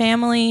for a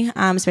family,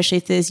 especially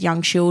if there's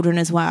young children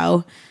as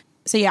well.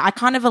 So I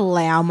kind of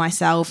allow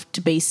myself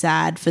to be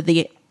sad for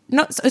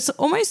it's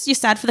almost you're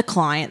sad for the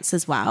clients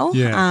as well.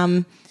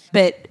 Yeah.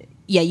 But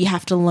you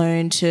have to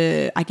learn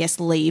to, I guess,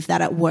 leave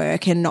that at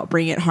work and not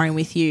bring it home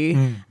with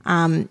you.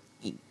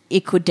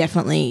 It could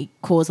definitely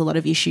cause a lot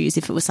of issues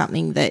if it was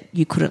something that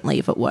you couldn't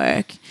leave at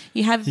work.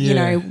 You have,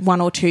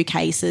 one or two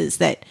cases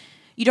that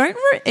you don't,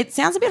 it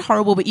sounds a bit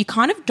horrible, but you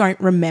kind of don't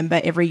remember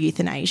every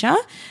euthanasia.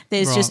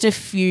 There's just a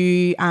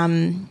few,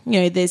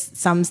 there's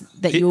some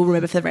that you'll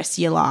remember for the rest of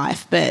your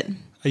life. But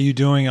are you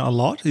doing a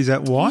lot? Is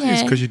that why?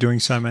 Is because you're doing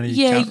so many?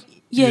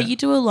 You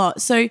do a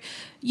lot. So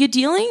you're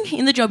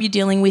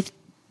dealing with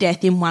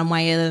death in one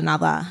way or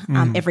another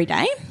every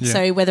day. Yeah.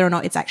 So whether or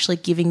not it's actually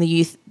giving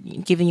you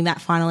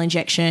that final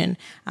injection,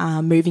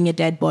 moving a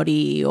dead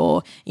body,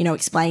 or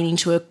explaining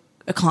to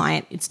a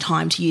client it's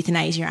time to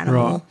euthanize your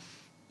animal. Right.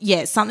 Yeah,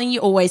 it's something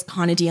you're always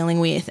kind of dealing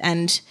with,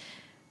 and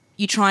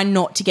you try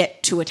not to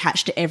get too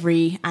attached to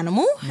every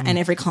animal and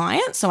every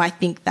client. So I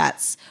think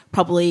that's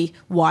probably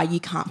why you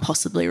can't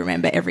possibly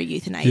remember every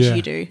euthanasia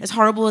you do. As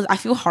horrible as I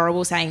feel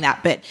horrible saying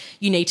that, but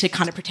you need to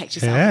kind of protect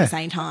yourself at the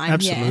same time.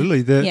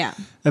 Absolutely.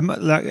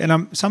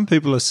 Some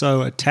people are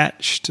so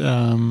attached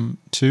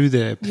to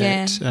their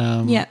pet.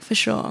 For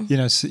sure.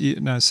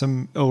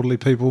 Some elderly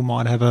people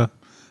might have a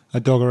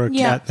dog or a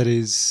cat that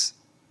is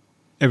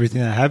everything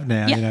they have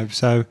now.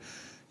 So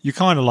you're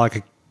kind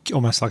of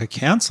almost like a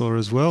counsellor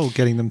as well,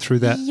 getting them through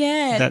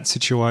that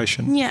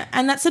situation. Yeah,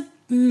 and that's a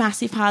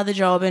massive part of the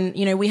job. And,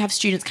 we have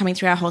students coming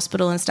through our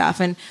hospital and stuff,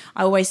 and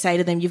I always say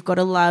to them, you've got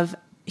to love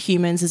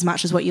humans as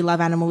much as what you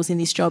love animals in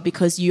this job,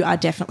 because you are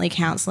definitely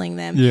counselling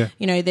them. Yeah.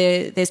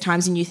 There's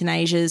times in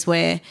euthanasias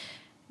where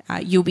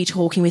you'll be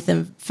talking with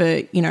them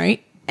for,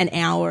 an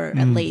hour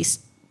at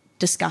least,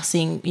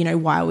 discussing,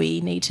 why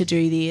we need to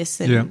do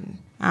this, and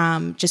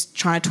just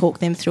trying to talk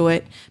them through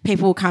it.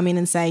 People will come in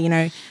and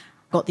say,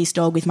 got this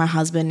dog with my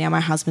husband, now my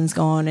husband's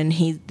gone and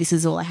this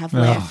is all I have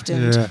left.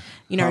 And,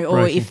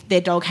 or if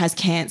their dog has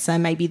cancer,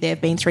 maybe they've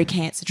been through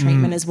cancer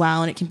treatment as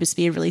well, and it can just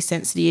be a really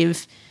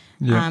sensitive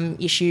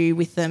issue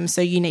with them.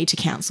 So you need to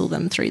counsel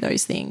them through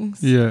those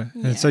things. Yeah.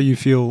 And so you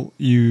feel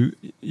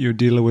you're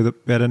dealing with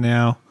it better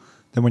now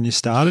than when you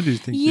started? Do you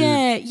think?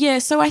 Yeah.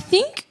 So I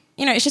think,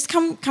 it's just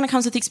kind of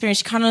comes with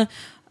experience. I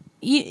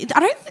think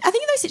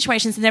in those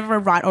situations there's never a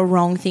right or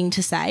wrong thing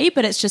to say,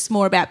 but it's just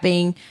more about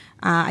being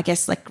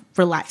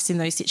relaxed in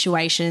those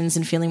situations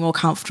and feeling more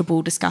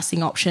comfortable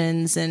discussing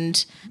options.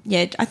 And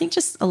I think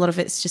just a lot of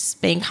it's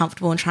just being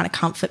comfortable and trying to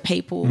comfort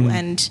people.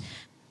 And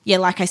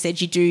like I said,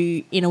 you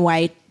do, in a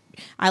way,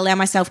 I allow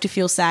myself to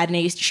feel sad in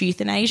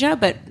euthanasia,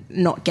 but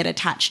not get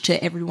attached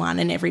to everyone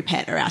and every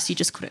pet, or else you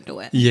just couldn't do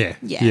it. Yeah.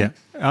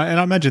 And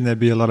I imagine there'd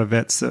be a lot of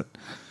vets that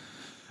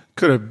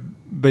could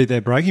have be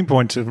their breaking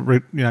point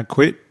to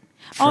quit.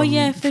 For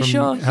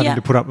sure. Having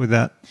to put up with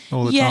that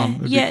all the time.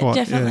 It'd be quite,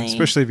 definitely.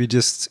 Especially if you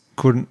just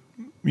couldn't,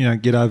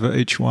 get over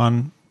each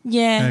one.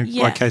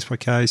 By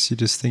case, you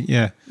just think,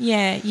 Yeah.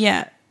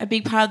 A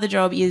big part of the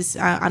job is,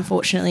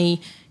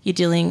 unfortunately, you're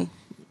dealing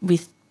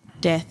with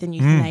death and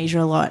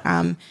euthanasia a lot.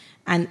 And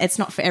it's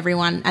not for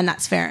everyone, and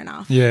that's fair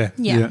enough. Yeah.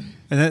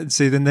 And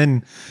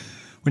then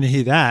when you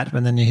hear that,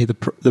 and then you hear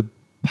the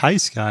pay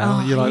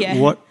scale, you're like,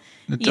 what?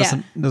 It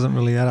doesn't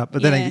really add up.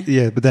 But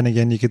then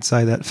again, you could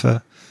say that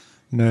for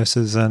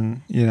nurses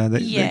and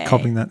they're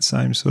copying that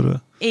same sort of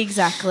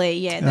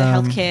exactly the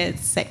healthcare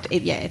sector.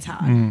 It's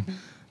hard.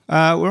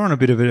 We're on a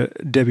bit of a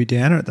Debbie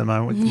Downer at the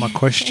moment with my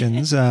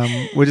questions.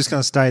 We're just going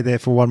to stay there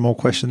for one more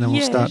question, then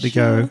we'll start to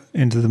go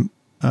into the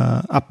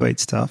upbeat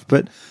stuff.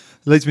 But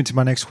leads me to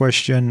my next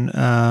question.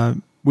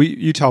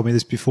 You told me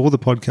this before the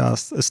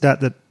podcast, a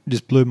stat that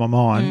just blew my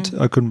mind.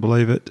 I couldn't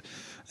believe it.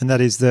 And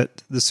that is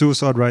that the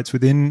suicide rates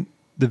within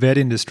the vet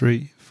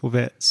industry for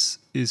vets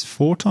is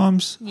 4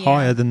 times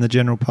higher than the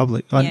general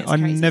public. I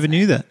crazy, never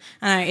knew that.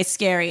 I know, it's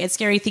scary. It's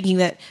scary thinking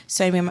that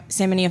so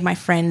many of my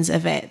friends are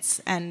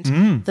vets,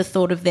 and the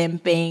thought of them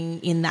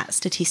being in that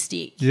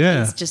statistic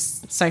is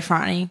just so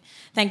frightening.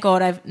 Thank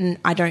God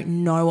I don't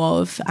know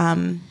of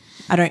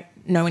I don't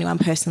know anyone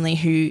personally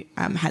who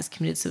has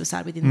committed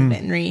suicide within the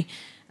veterinary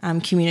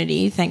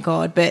community, thank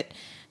God. But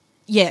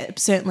yeah,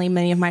 certainly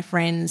many of my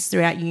friends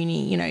throughout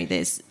uni, you know,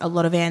 there's a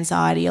lot of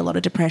anxiety, a lot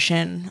of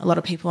depression, a lot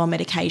of people on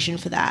medication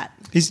for that.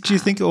 Do you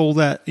think all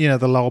that, you know,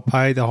 the lower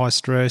pay, the high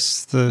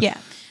stress, the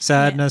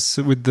sadness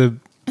with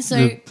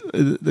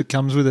that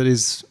comes with it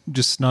is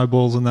just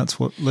snowballs, and that's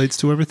what leads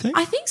to everything?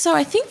 I think so.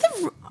 I think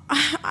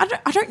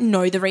I don't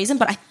know the reason,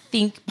 but I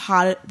think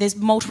there's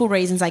multiple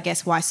reasons, I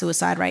guess, why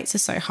suicide rates are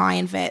so high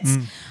in vets.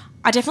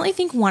 I definitely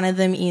think one of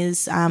them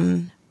is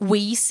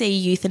we see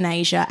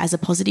euthanasia as a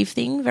positive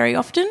thing very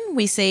often.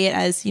 We see it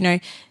as, you know,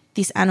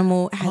 this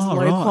animal has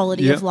low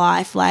quality of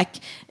life. Like,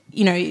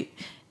 you know,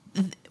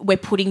 we're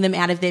putting them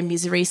out of their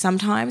misery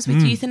sometimes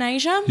with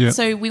euthanasia. Yep.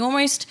 So we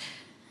almost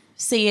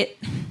see it,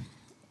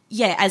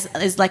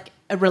 as like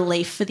a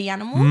relief for the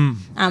animal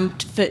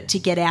to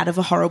get out of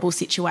a horrible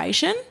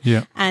situation.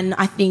 Yeah. And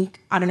I think,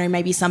 I don't know,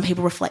 maybe some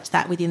people reflect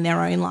that within their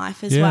own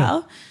life as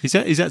well. Is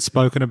that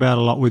spoken about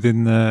a lot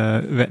within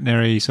the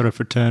veterinary sort of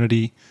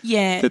fraternity?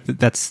 Yeah.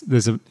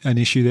 There's an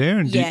issue there?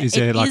 And is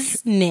there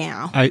is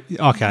now.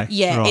 Okay.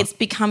 Yeah, right. It's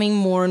becoming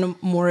more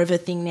and more of a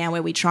thing now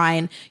where we try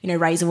and, you know,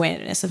 raise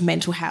awareness of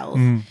mental health.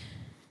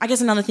 I guess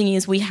another thing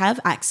is we have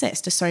access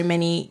to so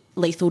many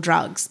lethal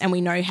drugs, and we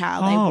know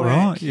how they work.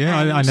 Oh, right. Yeah,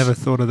 I never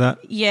thought of that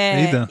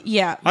either.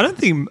 Yeah. I don't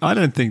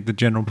think the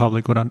general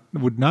public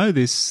would know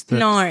this.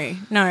 No.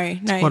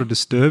 It's quite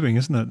disturbing,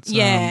 isn't it? It's,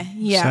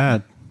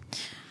 sad.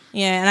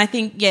 Yeah, and I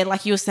think,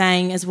 like you were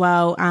saying as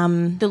well,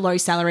 the low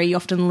salary, you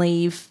often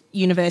leave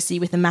university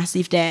with a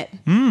massive debt.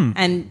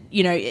 And,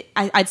 you know,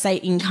 I'd say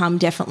income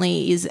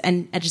definitely is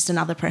just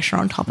another pressure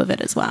on top of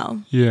it as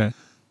well. Yeah.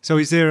 So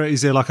is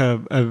there like a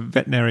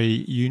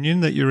veterinary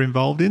union that you're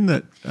involved in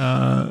that?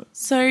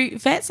 So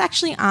vets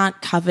actually aren't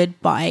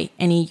covered by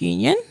any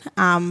union,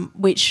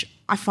 which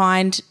I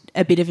find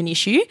a bit of an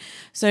issue.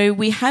 So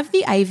we have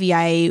the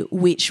AVA,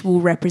 which will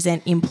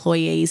represent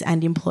employees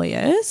and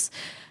employers,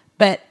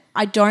 but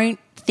I don't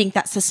think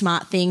that's a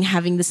smart thing,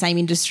 having the same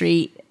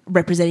industry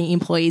representing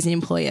employees and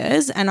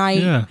employers. And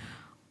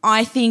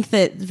I think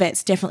that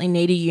vets definitely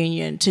need a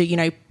union to, you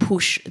know,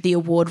 push the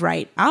award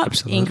rate up,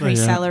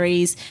 increase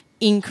salaries,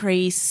 take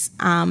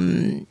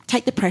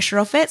the pressure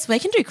off vets. They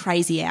can do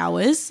crazy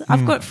hours.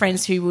 I've got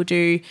friends who will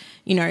do,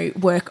 you know,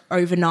 work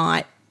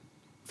overnight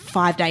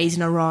 5 days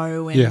in a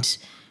row and,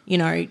 you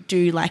know,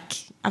 do like,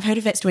 I've heard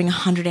of vets doing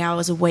 100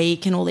 hours a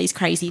week and all these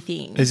crazy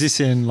things. Is this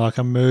in like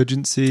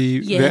emergency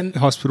vet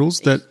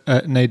hospitals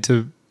that need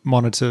to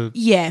monitor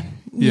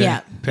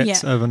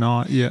pets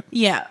overnight? Yeah,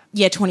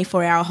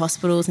 24-hour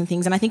hospitals and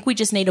things. And I think we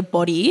just need a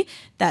body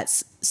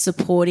that's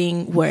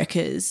supporting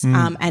workers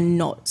and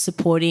not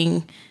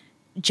supporting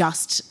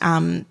just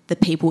the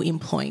people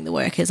employing the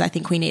workers. I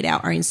think we need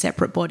our own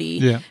separate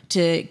body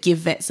to give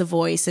vets a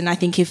voice. And I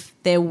think if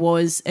there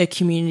was a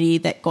community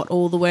that got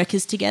all the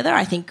workers together,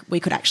 I think we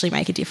could actually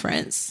make a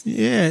difference.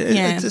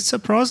 It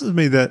surprises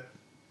me that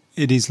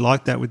it is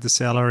like that with the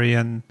salary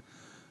and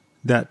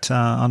that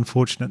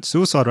unfortunate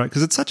suicide rate,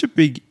 because it's such a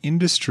big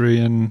industry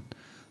and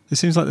it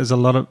seems like there's a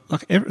lot of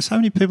so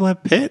many people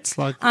have pets.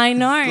 Like I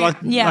know,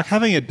 like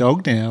having a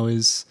dog now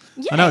is.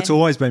 I know it's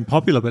always been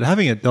popular, but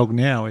having a dog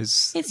now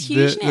is it's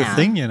huge the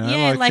thing. You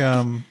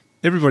know,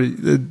 everybody,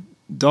 the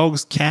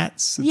dogs,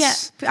 cats.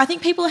 I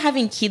think people are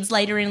having kids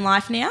later in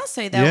life now,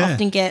 so they'll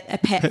often get a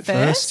pet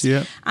first.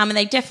 And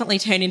they definitely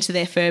turn into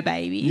their fur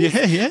babies. So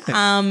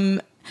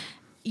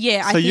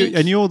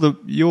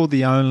you're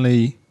the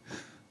only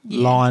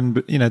line,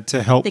 but you know,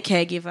 to help the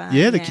caregiver.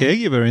 The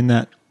caregiver in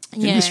that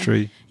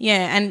industry.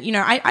 And you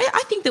know,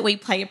 I think that we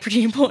play a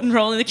pretty important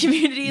role in the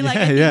community.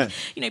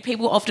 You know,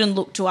 people often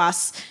look to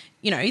us.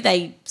 You know,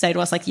 they say to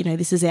us like, you know,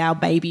 this is our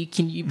baby.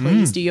 Can you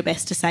please do your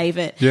best to save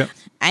it?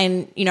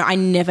 And you know, I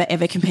never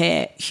ever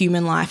compare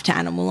human life to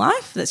animal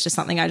life. That's just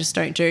something I just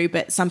don't do.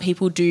 But some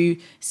people do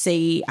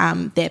see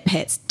their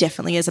pets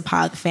definitely as a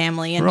part of the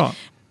family, and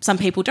some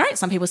people don't.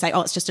 Some people say,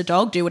 oh, it's just a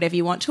dog, do whatever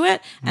you want to it.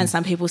 And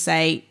some people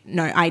say,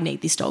 no, I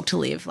need this dog to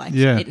live. Like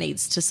it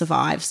needs to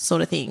survive,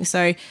 sort of thing.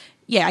 So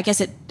yeah, I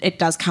guess it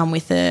does come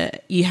with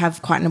you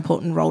have quite an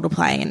important role to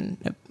play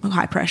and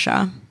high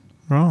pressure.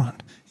 Right.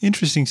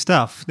 Interesting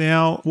stuff.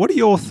 Now, what are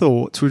your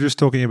thoughts? We're just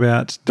talking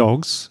about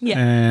dogs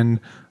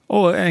and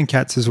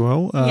cats as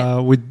well,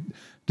 with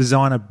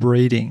designer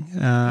breeding,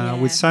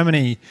 with so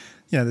many,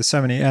 you know, there's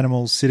so many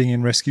animals sitting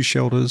in rescue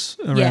shelters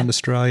around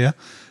Australia.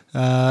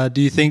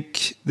 Do you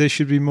think there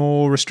should be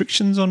more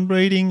restrictions on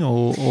breeding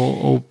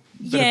or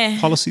better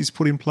policies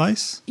put in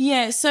place?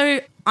 Yeah,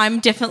 so I'm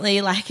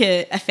definitely like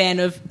a fan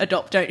of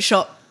adopt, don't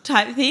shop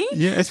type thing.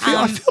 Yeah,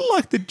 I feel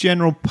like the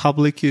general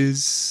public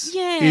is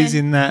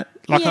in that.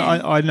 Like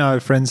I know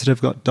friends that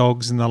have got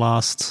dogs in the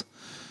last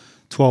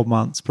 12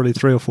 months, probably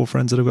 3 or 4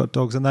 friends that have got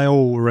dogs, and they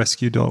all were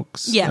rescue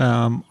dogs.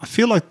 Yeah. I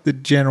feel like the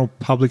general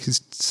public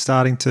is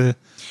starting to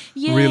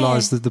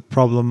realise that the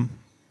problem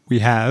we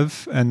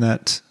have, and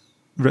that,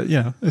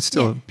 you know, it's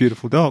still a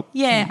beautiful dog.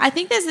 Yeah, I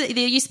think there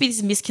used to be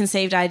this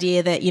misconceived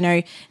idea that, you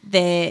know,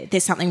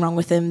 there's something wrong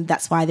with them,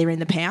 that's why they're in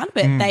the pound,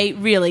 but they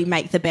really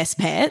make the best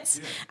pets.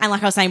 Yeah. And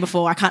like I was saying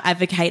before, I can't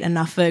advocate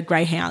enough for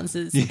greyhounds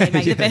as they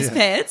make the best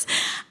pets.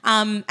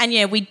 And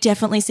we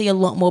definitely see a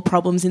lot more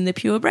problems in the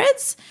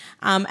purebreds.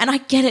 And I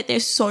get it, they're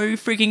so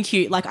freaking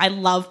cute. Like, I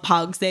love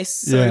pugs, they're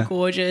so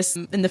gorgeous.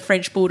 And the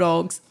French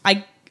bulldogs,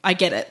 I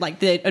get it, like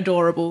they're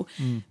adorable.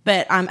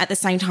 But at the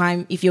same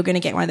time, if you're going to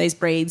get one of those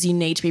breeds, you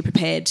need to be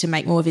prepared to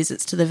make more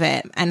visits to the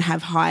vet and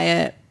have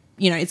higher,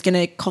 you know, it's going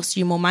to cost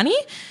you more money.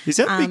 Is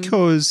that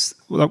because,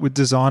 like with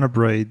designer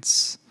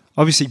breeds,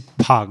 obviously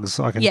pugs,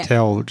 I can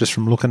tell just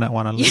from looking at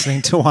one and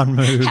listening to one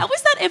move. How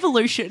was that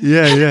evolution?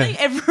 Yeah, How did they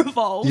ever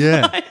evolve?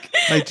 Yeah.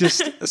 They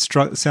just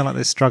sound like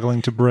they're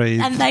struggling to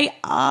breathe. And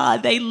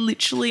they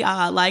literally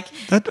are. Like,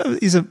 that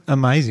is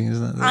amazing,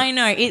 isn't it? I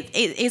know.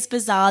 It's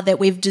bizarre that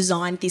we've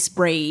designed this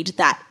breed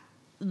that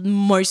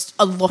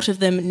a lot of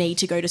them need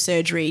to go to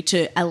surgery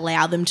to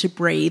allow them to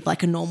breathe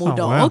like a normal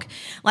dog. Wow.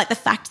 Like, the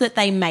fact that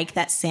they make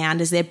that sound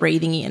as they're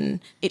breathing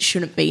in, it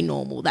shouldn't be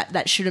normal.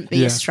 That shouldn't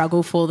be a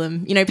struggle for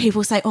them. You know,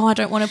 people say, I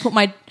don't want to put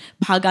my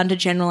pug under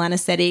general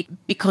anaesthetic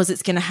because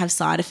it's going to have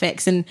side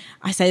effects. And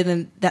I say to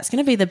them, that's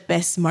going to be the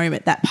best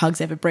moment that pug's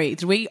ever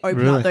breathed. We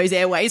open up those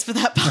airways for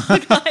that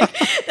pug. Like,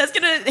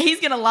 he's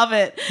going to love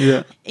it.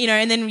 Yeah. You know,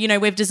 and then, you know,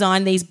 we've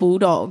designed these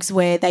bulldogs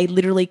where they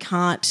literally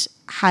can't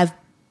have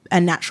a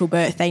natural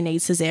birth. They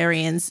need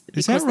cesareans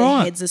because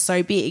their heads are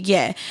so big.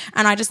 Yeah.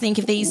 And I just think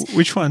if these...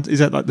 Which ones? Is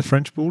that like the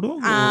French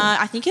bulldog?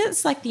 I think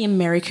it's like the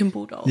American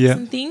bulldogs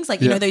and things.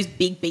 Like, you know, those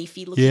big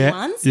beefy looking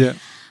ones. Yeah.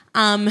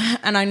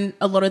 And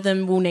a lot of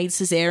them will need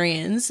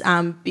cesareans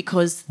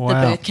because the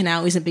birth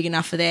canal isn't big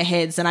enough for their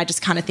heads. And I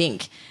just kind of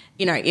think,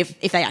 you know, if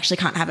they actually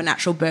can't have a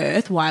natural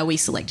birth, why are we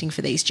selecting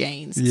for these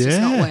genes? It's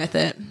just not worth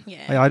it.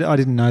 Yeah. I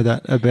didn't know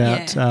that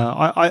about...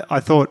 I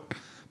thought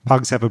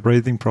pugs have a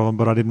breathing problem,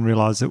 but I didn't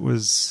realise it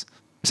was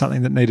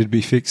something that needed to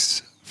be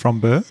fixed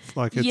from birth.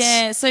 Like,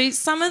 it's... so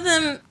some of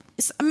them...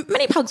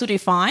 Many pugs will do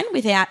fine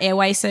without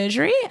airway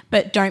surgery,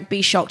 but don't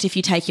be shocked if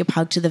you take your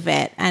pug to the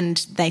vet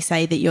and they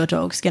say that your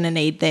dog's going to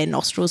need their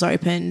nostrils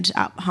opened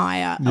up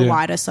higher,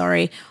 wider,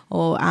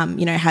 or,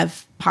 you know,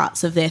 have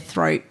parts of their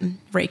throat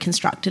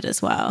reconstructed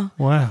as well.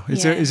 Wow.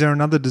 Is there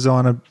another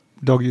designer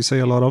dog you see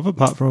a lot of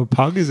apart from a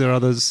pug? Is there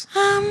others?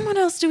 What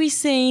else do we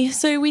see?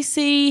 So we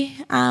see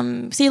a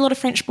lot of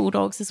French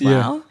bulldogs as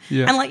well.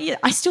 Yeah. And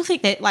I still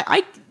think that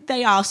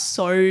they are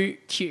so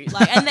cute.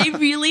 Like, and they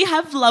really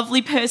have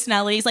lovely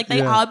personalities. Like, they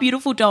are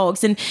beautiful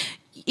dogs. And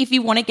if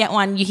you want to get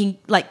one, you can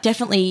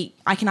definitely,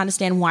 I can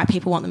understand why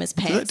people want them as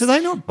pets. Do they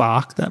not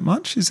bark that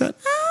much? Is that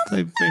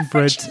they've been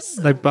bred?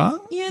 They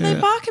bark? Yeah, they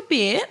bark a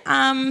bit.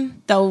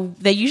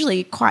 They're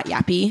usually quite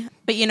yappy.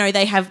 But, you know,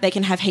 they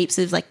can have heaps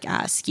of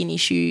skin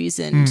issues,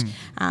 and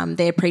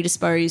they're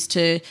predisposed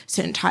to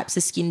certain types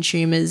of skin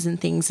tumours and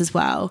things as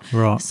well.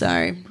 Right.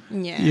 So,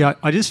 yeah. Yeah,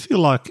 I just feel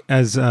like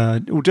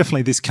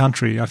definitely this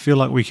country, I feel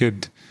like we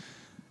could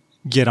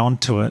get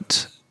onto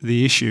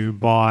the issue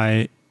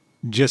by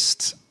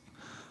just,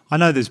 I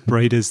know there's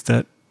breeders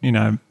that, you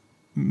know,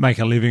 make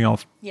a living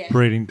off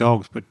breeding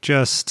dogs, but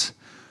just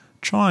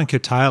try and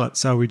curtail it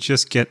so we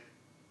just get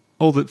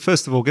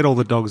first of all, get all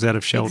the dogs out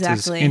of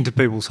shelters into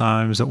people's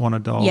homes that want a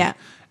dog,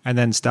 and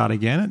then start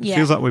again. It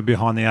feels like we're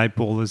behind the 8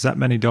 ball. There's that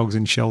many dogs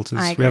in shelters.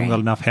 We haven't got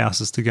enough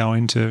houses to go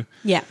into.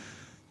 Yeah.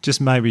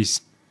 Just maybe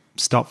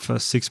stop for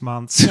 6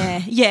 months.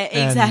 Yeah,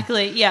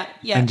 exactly. Yeah.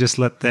 And just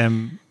let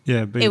them,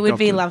 be It would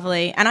be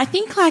lovely. And I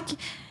think,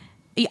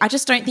 I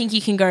just don't think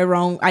you can go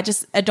wrong.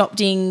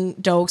 Adopting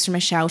dogs from a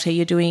shelter,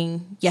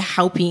 you're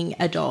helping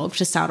a dog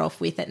to start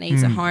off with that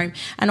needs a home.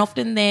 And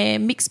often they're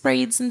mixed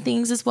breeds and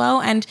things as well.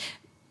 And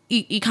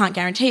you can't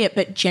guarantee it,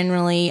 but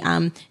generally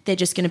they're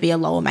just going to be a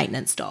lower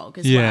maintenance dog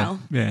as well.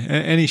 Yeah,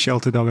 any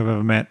shelter dog I've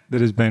ever met that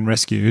has been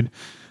rescued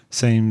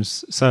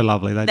seems so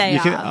lovely. I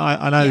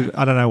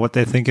don't know what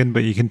they're thinking,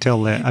 but you can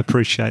tell they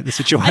appreciate the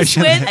situation. I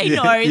swear they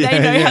know. They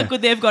know how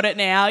good they've got it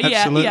now.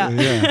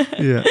 Absolutely,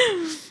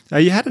 yeah.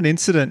 You had an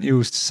incident you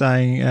were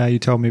saying, you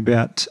told me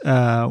about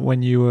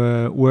when you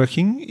were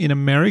working in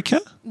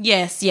America.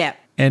 Yes, yeah.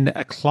 And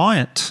a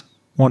client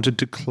wanted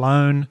to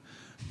clone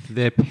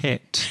their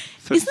pet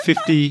for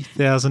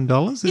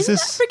 $50,000. Isn't that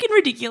freaking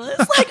ridiculous?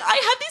 I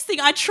have this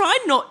thing. I try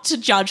not to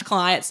judge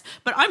clients,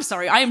 but I'm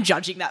sorry, I am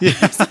judging that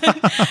person.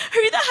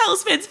 Who the hell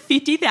spends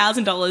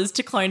 $50,000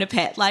 to clone a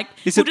pet?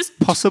 Is it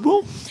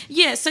possible?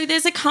 Yeah. So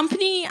there's a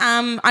company.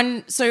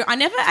 So I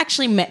never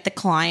actually met the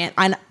client.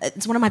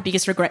 It's one of my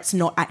biggest regrets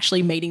not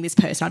actually meeting this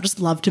person. I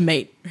just love to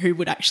meet who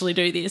would actually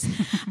do this.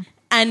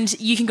 And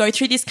you can go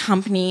through this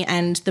company,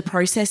 and the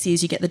process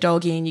is you get the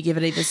dog in, you give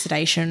it either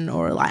sedation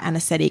or like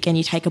anaesthetic, and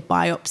you take a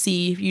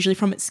biopsy, usually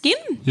from its skin.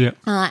 Yeah.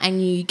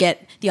 And you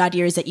get, the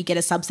idea is that you get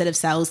a subset of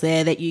cells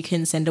there that you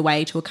can send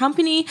away to a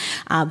company.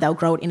 They'll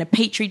grow it in a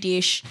petri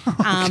dish.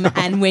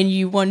 And when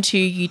you want to,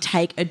 you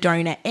take a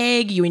donor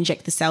egg, you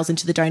inject the cells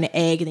into the donor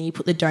egg, and then you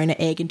put the donor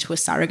egg into a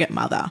surrogate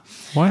mother.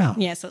 Wow.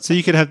 Yeah, So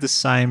you could have the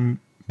same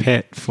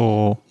pet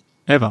for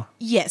ever.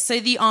 Yeah, so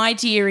the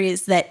idea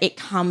is that it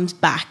comes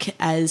back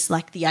as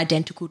like the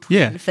identical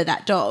twin for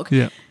that dog.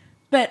 Yeah.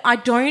 But I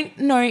don't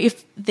know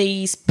if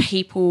these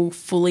people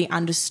fully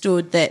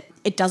understood that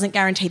it doesn't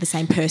guarantee the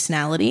same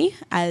personality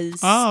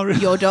as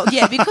your dog.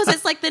 Yeah, because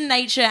it's like the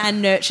nature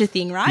and nurture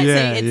thing, right?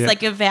 Yeah, so it's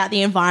like about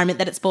the environment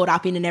that it's brought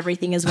up in and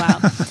everything as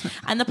well.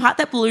 And the part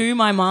that blew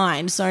my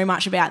mind so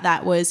much about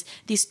that was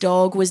this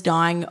dog was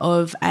dying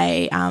of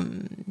a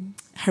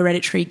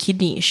hereditary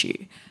kidney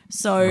issue.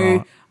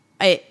 So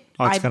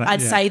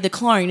I'd say the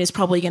clone is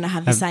probably going to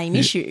have the same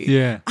issue.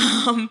 Yeah.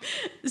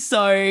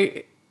 So,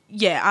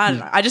 yeah, I don't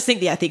know. I just think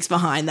the ethics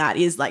behind that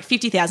is like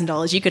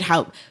 $50,000. You could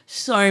help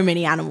so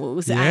many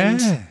animals, and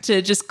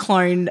to just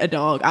clone a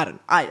dog,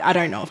 I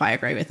don't know if I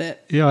agree with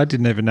it. Yeah, I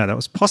didn't even know that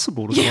was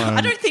possible to clone.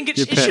 I don't think it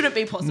shouldn't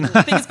be possible.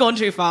 I think it's gone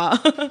too far.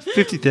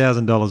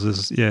 $50,000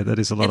 is, that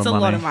is a lot of money. It's a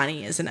lot of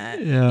money, isn't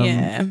it?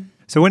 Yeah.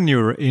 So when you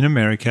were in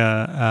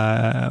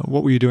America,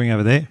 what were you doing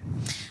over there?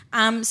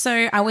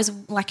 So I was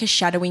like a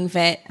shadowing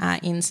vet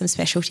in some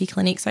specialty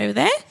clinics over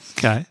there.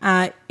 Okay.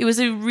 It was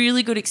a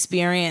really good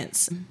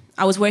experience.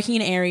 I was working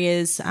in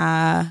areas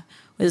where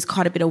there's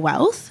quite a bit of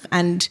wealth,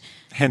 and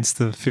hence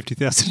the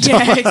 $50,000.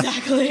 Yeah,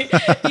 exactly.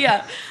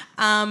 Yeah.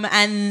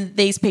 And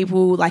these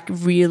people, like,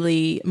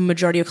 really,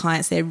 majority of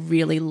clients there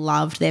really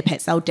loved their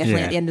pets. They were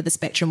definitely at the end of the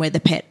spectrum where the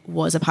pet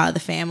was a part of the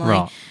family.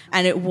 Right.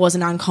 And it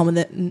wasn't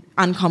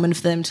uncommon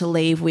for them to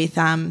leave with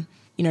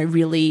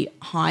really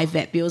high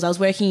vet bills. I was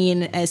working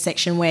in a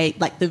section where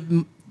like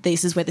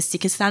this is where the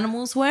sickest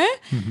animals were.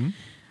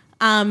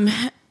 Mm-hmm.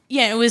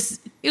 It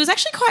was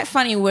actually quite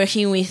funny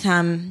working with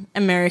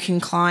American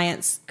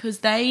clients because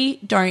they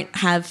don't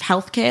have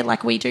healthcare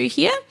like we do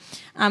here.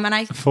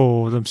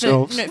 For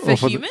themselves, for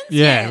humans.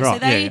 Right.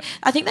 So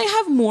I think they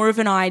have more of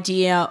an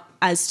idea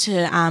as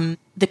to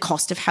the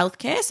cost of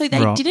healthcare. So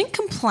they didn't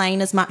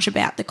complain as much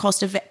about the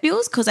cost of vet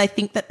bills because I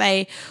think that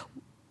they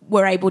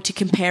were able to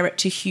compare it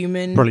to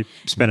human. Probably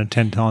spending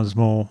 10 times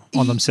more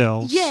on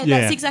themselves. Yeah,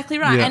 that's exactly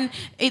right. Yeah. And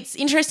it's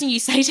interesting you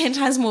say 10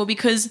 times more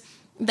because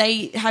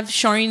they have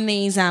shown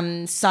these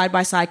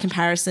side-by-side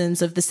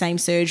comparisons of the same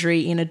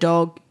surgery in a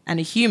dog and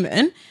a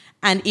human,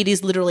 and it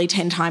is literally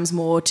 10 times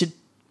more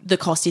the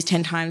cost is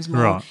 10 times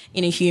more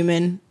in a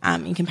human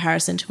in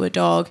comparison to a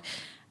dog.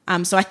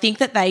 So I think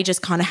that they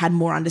just kind of had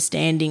more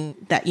understanding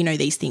that,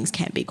 these things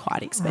can be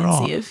quite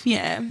expensive. Right.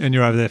 Yeah. And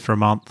you're over there for a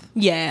month.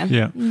 Yeah.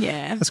 Yeah.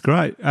 Yeah. That's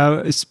great.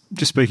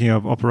 Just speaking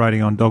of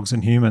operating on dogs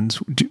and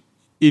humans,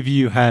 if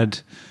you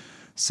had,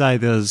 say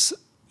there's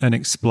an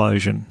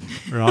explosion,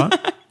 right?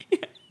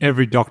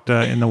 Every doctor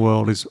in the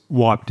world is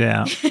wiped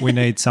out. We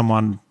need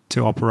someone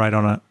to operate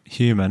on a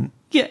human.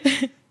 Yeah.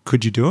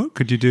 Could you do it?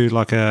 Could you do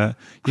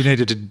you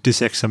needed to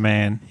dissex a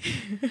man?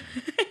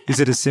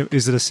 Is it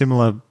a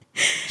similar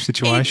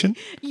situation?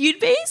 You'd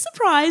be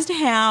surprised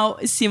how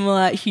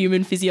similar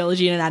human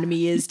physiology and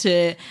anatomy is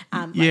to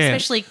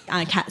especially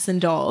cats and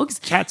dogs.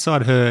 Cats,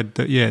 I'd heard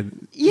that,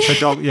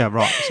 So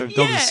So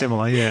dogs are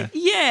similar,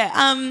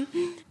 Yeah.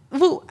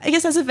 Well, I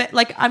guess as a vet,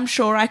 I'm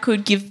sure I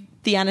could give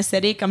the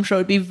anaesthetic. I'm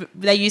sure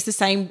they use the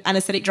same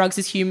anaesthetic drugs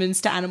as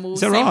humans to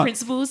animals. Is that same right?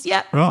 principles.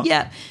 Yeah. Right.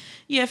 Yeah.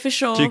 Yeah, for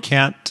sure. Do you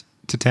count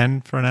to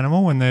 10 for an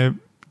animal when they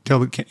tell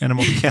the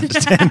animal to count to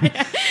 10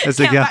 as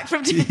they count go? Back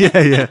from 10.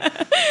 Yeah.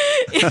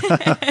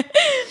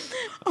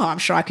 Oh, I'm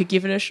sure I could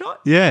give it a shot.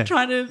 Yeah.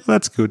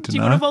 That's good to know. Do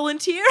you want to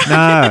volunteer?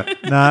 No.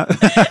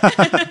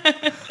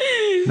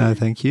 No,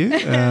 thank you.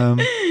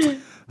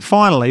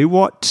 Finally,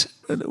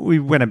 we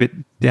went a bit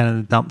down in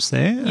the dumps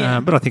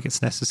there, but I think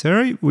it's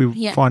necessary.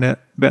 We find out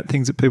about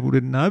things that people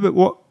didn't know. But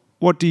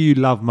what do you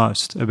love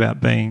most about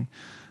being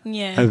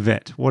a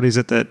vet? What is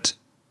it that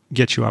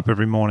gets you up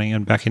every morning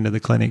and back into the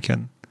clinic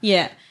and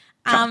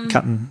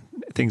cutting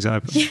things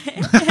open?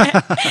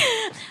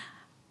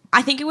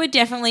 I think it would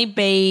definitely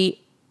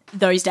be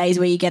those days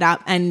where you get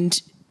up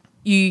and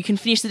you can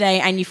finish the day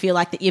and you feel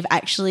like that you've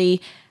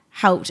actually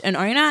helped an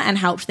owner and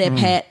helped their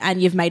pet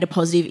and you've made a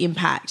positive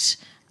impact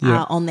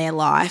on their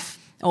life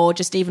or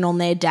just even on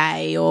their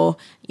day or,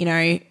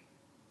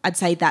 I'd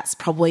say that's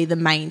probably the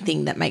main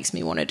thing that makes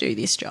me want to do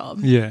this job.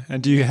 Yeah.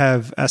 And do you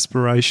have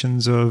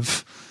aspirations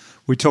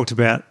we talked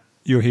about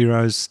your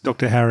heroes,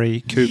 Dr.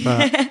 Harry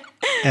Cooper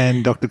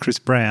and Dr. Chris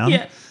Brown.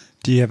 Yeah.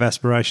 Do you have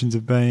aspirations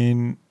of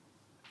being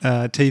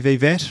a TV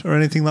vet or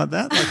anything like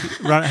that?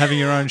 Like having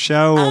your own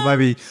show or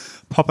maybe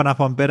popping up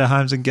on Better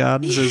Homes and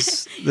Gardens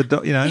as the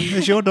dog,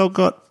 has your dog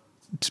got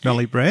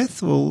smelly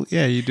breath? Well,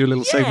 you do a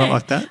little segment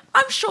like that.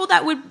 I'm sure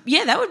that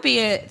would be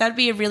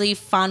a really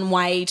fun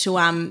way to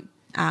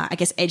I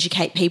guess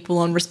educate people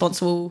on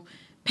responsible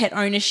pet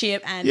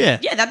ownership. And Yeah.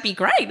 that'd be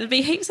great. It'd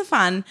be heaps of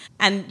fun.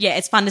 And yeah,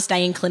 it's fun to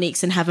stay in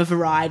clinics and have a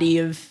variety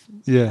of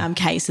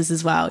cases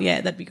as well.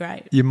 Yeah, that'd be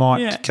great. You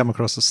might come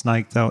across a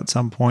snake though at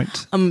some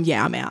point.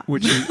 Yeah, I'm out.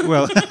 Which is,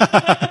 well,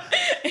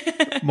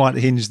 might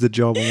hinge the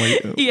job on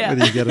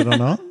whether you get it or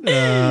not.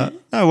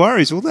 No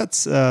worries. Well,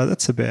 that's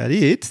about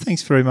it.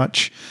 Thanks very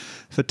much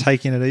for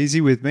taking it easy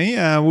with me.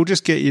 We'll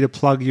just get you to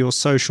plug your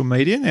social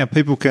media. Now,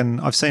 people can,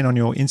 I've seen on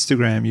your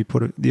Instagram you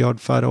put the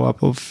odd photo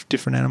up of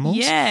different animals.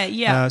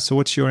 Yeah. So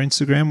what's your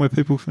Instagram where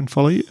people can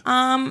follow you?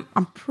 I'm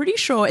pretty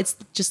sure it's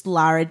just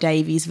Lara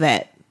Davies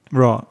Vet.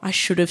 Right. I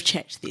should have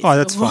checked this. Oh,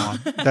 that's fine.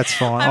 That's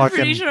fine. I'm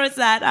pretty sure it's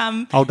that.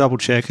 I'll double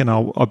check and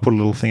I'll put a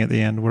little thing at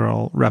the end where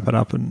I'll wrap it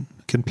up and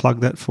can plug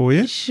that for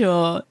you.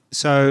 Sure.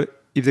 So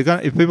if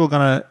people are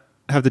going to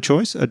have the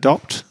choice,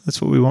 adopt. That's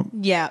what we want.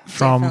 Yeah,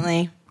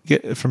 definitely.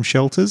 Get from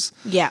shelters.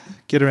 Yeah.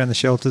 Get around the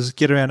shelters.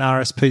 Get around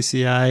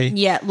RSPCA.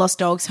 Yeah, Lost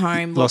Dogs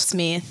Home,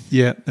 Locksmith.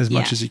 Yeah, as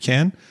much as you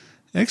can.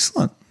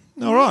 Excellent.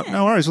 All right,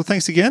 no worries. Well,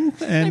 thanks again,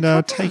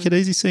 and take it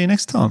easy. See you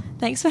next time.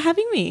 Thanks for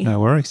having me. No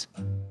worries.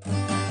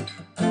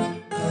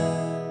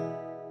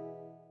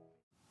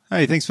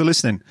 Hey, thanks for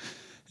listening.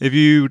 If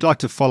you would like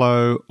to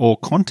follow or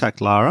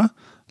contact Lara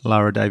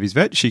Davies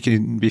Vet, she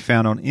can be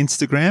found on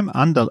Instagram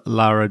under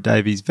Lara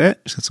Davies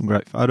Vet. She's got some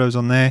great photos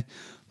on there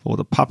for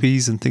the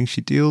puppies and things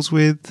she deals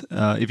with.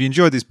 If you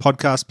enjoyed this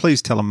podcast,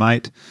 please tell a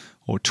mate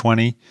or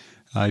 20.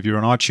 If you're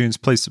on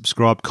iTunes, please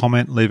subscribe,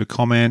 comment, leave a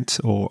comment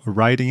or a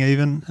rating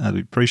even. That'd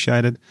be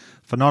appreciated.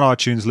 For not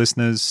iTunes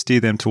listeners,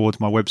 steer them towards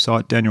my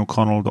website,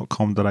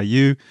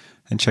 danielconnell.com.au,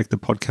 and check the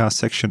podcast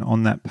section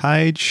on that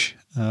page.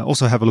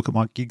 Also have a look at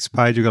my gigs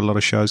page. We've got a lot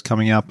of shows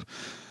coming up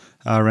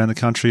around the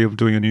country. I'm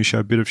doing a new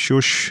show, Bit of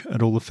Shush,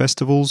 at all the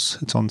festivals.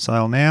 It's on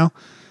sale now.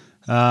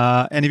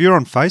 And if you're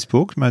on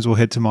Facebook, you may as well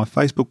head to my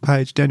Facebook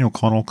page, Daniel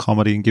Connell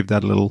Comedy, and give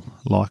that a little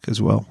like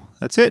as well.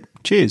 That's it.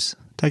 Cheers.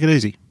 Take it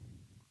easy.